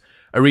numbers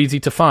are easy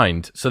to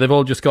find. So they've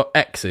all just got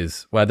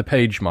X's where the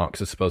page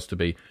marks are supposed to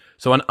be.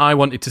 So when I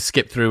wanted to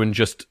skip through and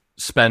just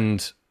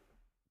spend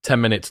 10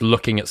 minutes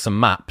looking at some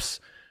maps,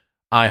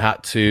 I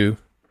had to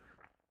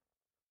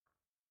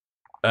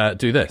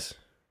do this.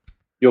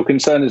 Your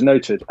concern is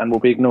noted and will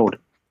be ignored.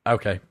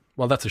 Okay.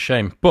 Well, that's a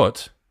shame.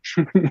 But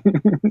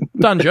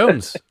Dan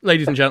Jones,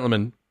 ladies and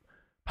gentlemen,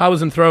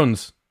 Powers and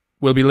Thrones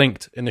will be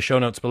linked in the show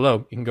notes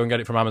below. You can go and get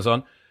it from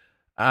Amazon.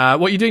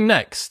 What are you doing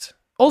next?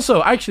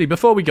 Also, actually,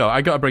 before we go,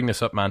 I got to bring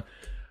this up, man.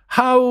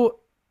 How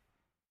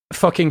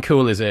fucking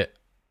cool is it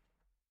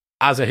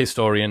as a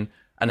historian,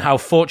 and how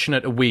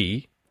fortunate are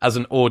we as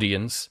an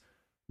audience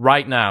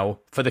right now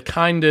for the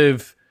kind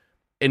of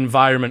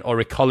environment or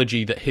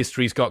ecology that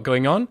history's got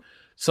going on?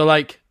 So,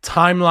 like,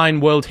 timeline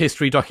world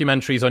history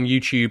documentaries on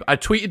YouTube. I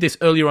tweeted this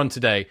earlier on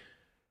today.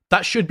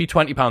 That should be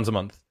 £20 a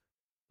month.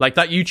 Like,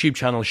 that YouTube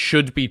channel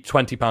should be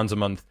 £20 a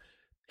month.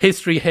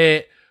 History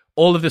Hit,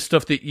 all of the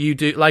stuff that you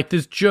do. Like,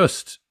 there's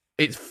just...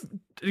 It's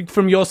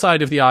from your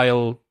side of the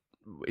aisle,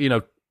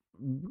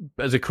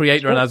 as a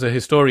creator and as a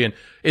historian,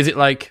 is it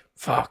like,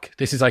 fuck,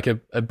 this is like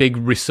a big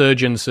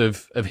resurgence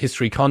of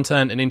history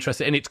content and interest,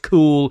 and it's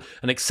cool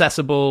and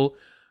accessible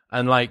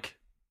and, like,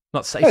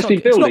 it's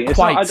not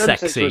quite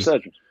sexy.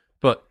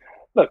 But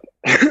look,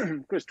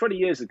 because 20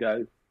 years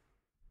ago,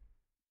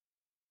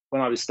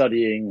 when I was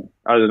studying,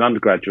 I was an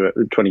undergraduate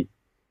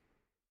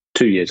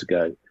 22 years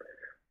ago,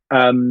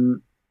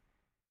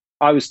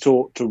 I was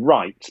taught to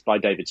write by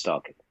David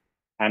Starkey.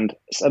 And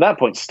at that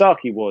point,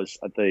 Starkey was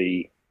at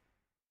the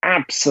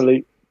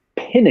absolute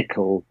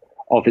pinnacle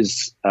of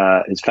his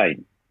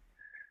fame,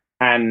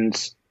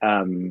 and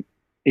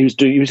he was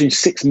doing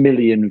 6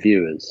 million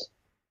viewers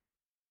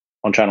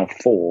on Channel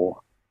 4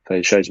 for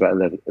his shows about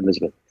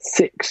Elizabeth.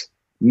 6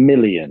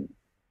 million.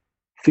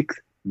 6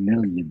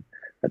 million.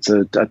 That's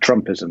a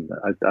Trumpism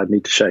that I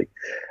need to shake.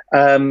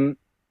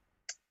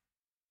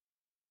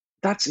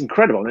 That's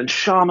incredible. And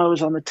Sharma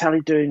was on the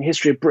telly doing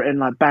History of Britain,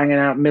 like banging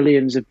out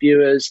millions of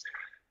viewers.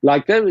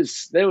 Like there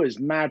was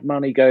mad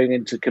money going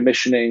into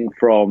commissioning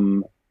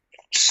from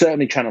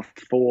certainly Channel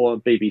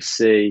 4,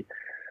 BBC,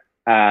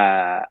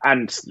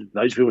 and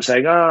those people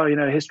saying, "Oh,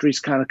 history's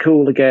kind of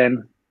cool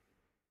again."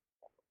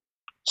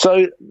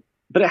 So,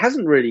 but it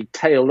hasn't really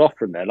tailed off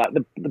from there. Like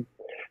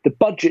the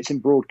budgets in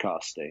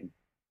broadcasting,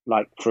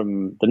 like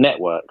from the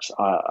networks,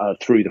 are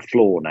through the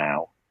floor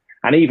now,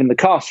 and even the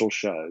Castle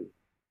show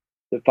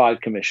that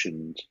Five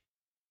commissioned.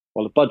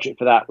 Well, the budget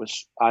for that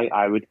was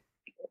I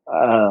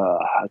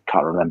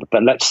can't remember,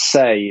 but let's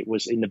say it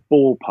was in the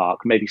ballpark,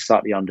 maybe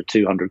slightly under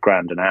 200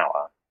 grand an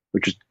hour,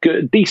 which was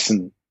good,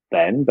 decent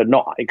then, but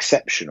not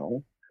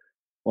exceptional.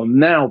 Well,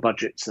 now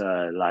budgets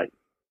are like,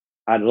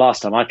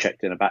 last time I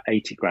checked in, about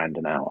 80 grand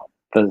an hour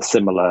for the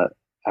similar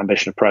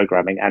ambition of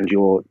programming, and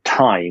your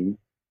time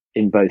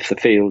in both the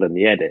field and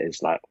the edit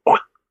is like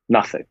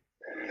nothing.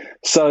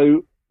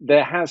 So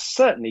there has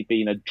certainly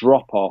been a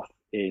drop off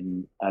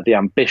in the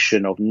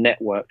ambition of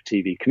network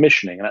TV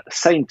commissioning, and at the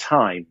same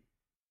time,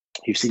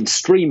 you've seen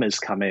streamers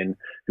come in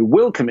who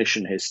will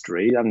commission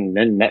history, and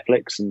then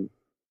Netflix, and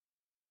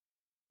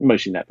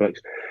mostly Netflix.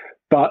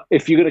 But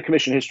if you're going to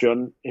commission history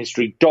on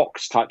history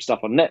docs type stuff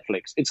on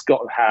Netflix, it's got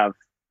to have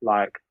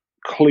like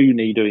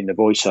Clooney doing the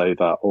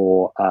voiceover,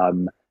 or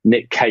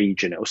Nick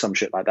Cage in it, or some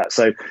shit like that.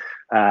 So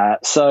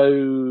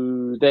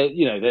there,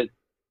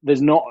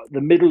 there's not,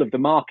 the middle of the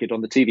market on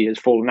the TV has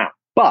fallen out.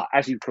 But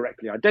as you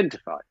correctly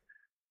identified,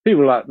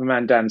 people like the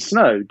man Dan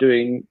Snow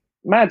doing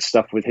mad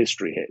stuff with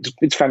history here.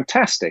 It's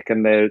fantastic,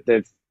 and there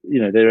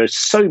are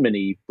so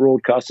many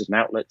broadcasters and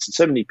outlets, and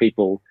so many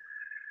people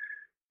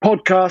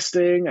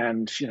podcasting,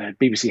 and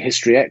BBC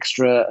History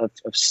Extra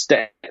have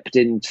stepped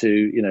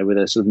into with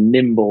a sort of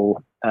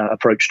nimble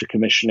approach to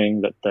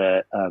commissioning that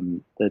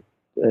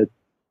the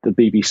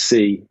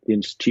BBC, the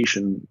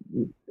institution,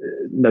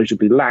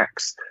 notably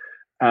lacks.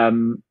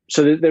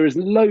 So there is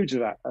loads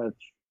of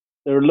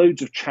there are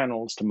loads of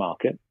channels to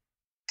market.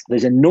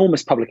 There's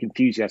enormous public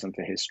enthusiasm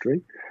for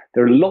history.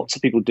 There are lots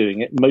of people doing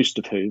it, most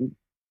of whom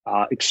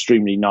are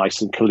extremely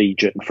nice and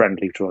collegiate and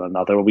friendly to one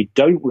another. Or we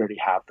don't really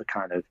have the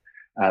kind of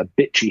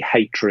bitchy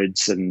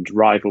hatreds and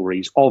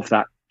rivalries of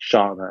that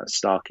Sharma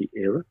Starkey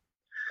era.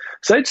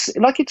 So it's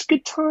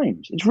good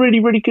times. It's really,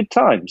 really good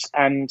times.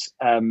 And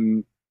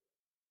I'm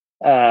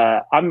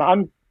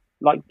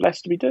like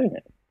blessed to be doing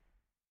it.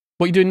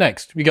 What are you doing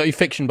next? You got your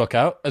fiction book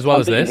out as well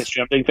as this?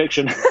 History, I'm doing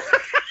fiction.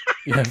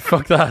 Yeah,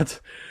 fuck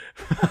that.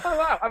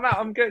 I'm out.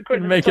 I'm going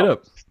quick. Make it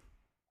up.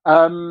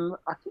 I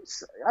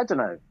don't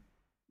know.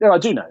 No, I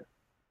do know.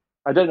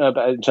 I don't know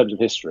about it in terms of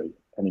history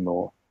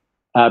anymore.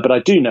 But I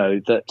do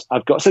know that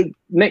I've got. So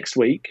next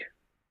week,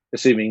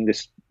 assuming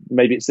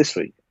maybe it's this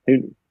week.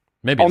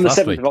 Maybe on it's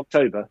the 7th of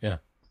October. Yeah.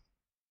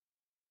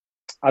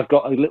 I've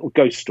got a little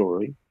ghost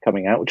story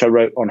coming out, which I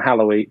wrote on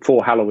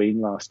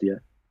Halloween last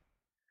year.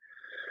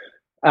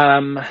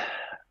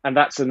 And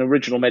that's an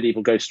original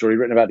medieval ghost story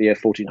written about the year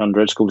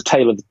 1400. It's called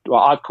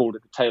I've called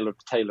it the Tale of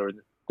the Tailor and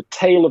the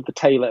Tale of the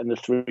Tailor and the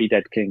Three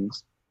Dead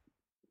Kings.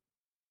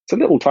 It's a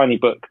little tiny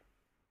book,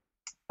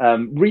 a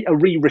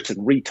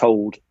rewritten,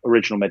 retold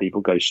original medieval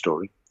ghost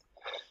story.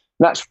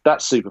 That's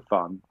super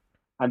fun.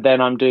 And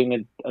then I'm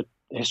doing a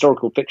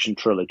historical fiction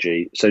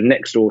trilogy. So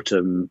next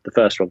autumn, the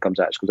first one comes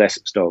out. It's called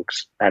Essex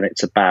Dogs, and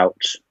it's about.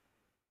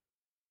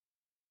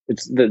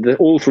 It's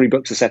all three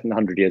books are set in the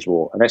 100 Years'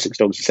 War, and Essex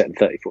Dogs is set in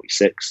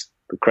 3046,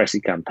 the Cressy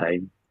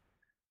campaign.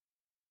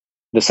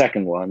 The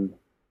second one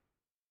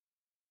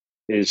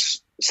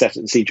is set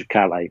at the Siege of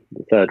Calais.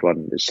 The third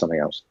one is something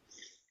else.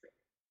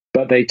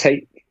 But they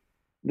take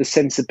the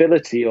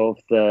sensibility of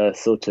the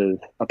sort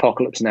of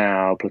Apocalypse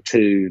Now,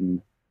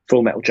 Platoon,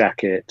 Full Metal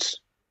Jacket,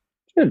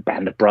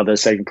 Band of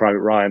Brothers, Saving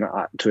Private Ryan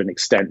to an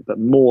extent, but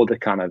more the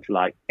kind of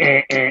like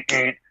sort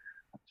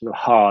of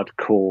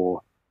hardcore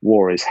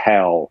war is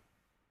hell,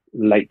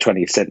 late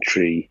 20th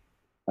century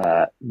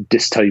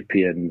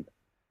dystopian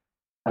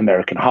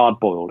American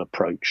hard-boiled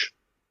approach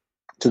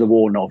to the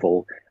war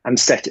novel, and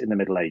set it in the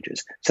Middle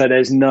Ages. So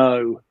there's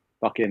no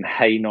fucking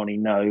hey nonny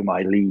no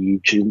my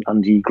liege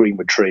under ye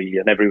greenwood tree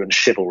and everyone's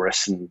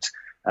chivalrous and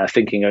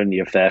thinking only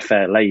of their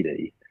fair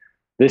lady.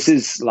 This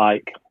is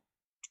like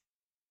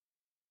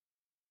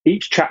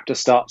each chapter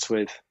starts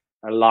with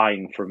a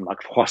line from like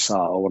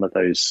Froissart, or one of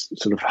those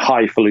sort of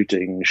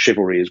highfalutin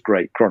chivalry is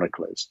great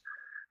chroniclers.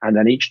 And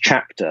then each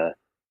chapter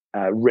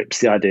rips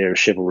the idea of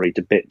chivalry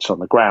to bits on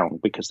the ground,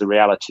 because the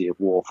reality of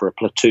war for a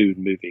platoon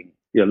moving,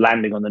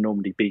 landing on the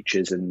Normandy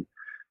beaches in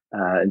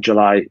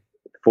July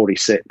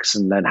 46,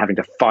 and then having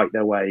to fight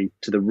their way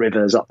to the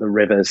rivers, up the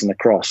rivers and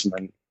across,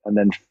 and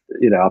then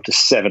after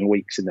 7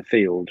 weeks in the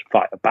field,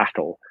 fight a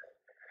battle.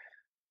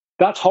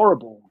 That's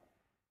horrible,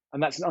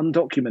 and that's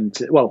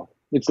undocumented. Well,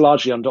 it's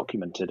largely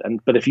undocumented,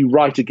 but if you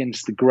write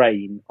against the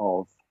grain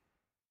of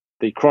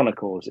the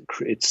chronicles,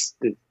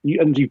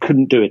 you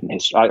couldn't do it in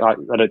history. I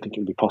don't think it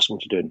would be possible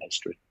to do it in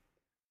history,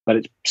 but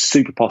it's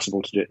super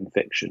possible to do it in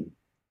fiction,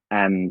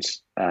 and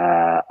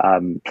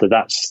so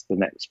that's the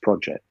next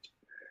project.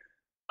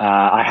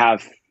 I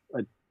have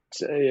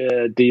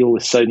a deal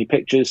with Sony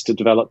Pictures to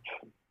develop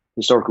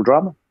historical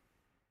drama,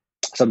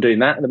 so I'm doing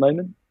that at the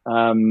moment.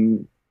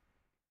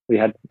 We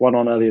had one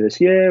on earlier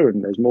this year,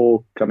 and there's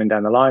more coming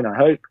down the line, I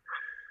hope.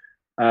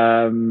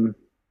 I'm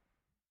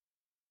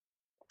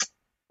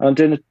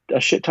doing a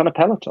shit ton of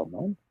Peloton,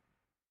 man.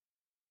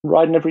 I'm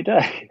riding every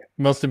day.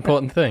 Most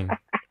important thing.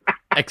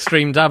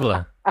 Extreme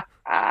dabbler.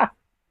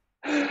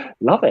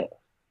 Love it.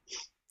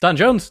 Dan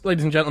Jones,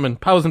 ladies and gentlemen.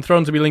 Powers and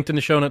Thrones will be linked in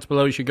the show notes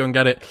below. You should go and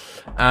get it.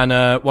 And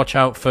watch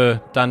out for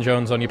Dan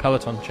Jones on your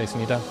Peloton, chasing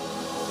you down.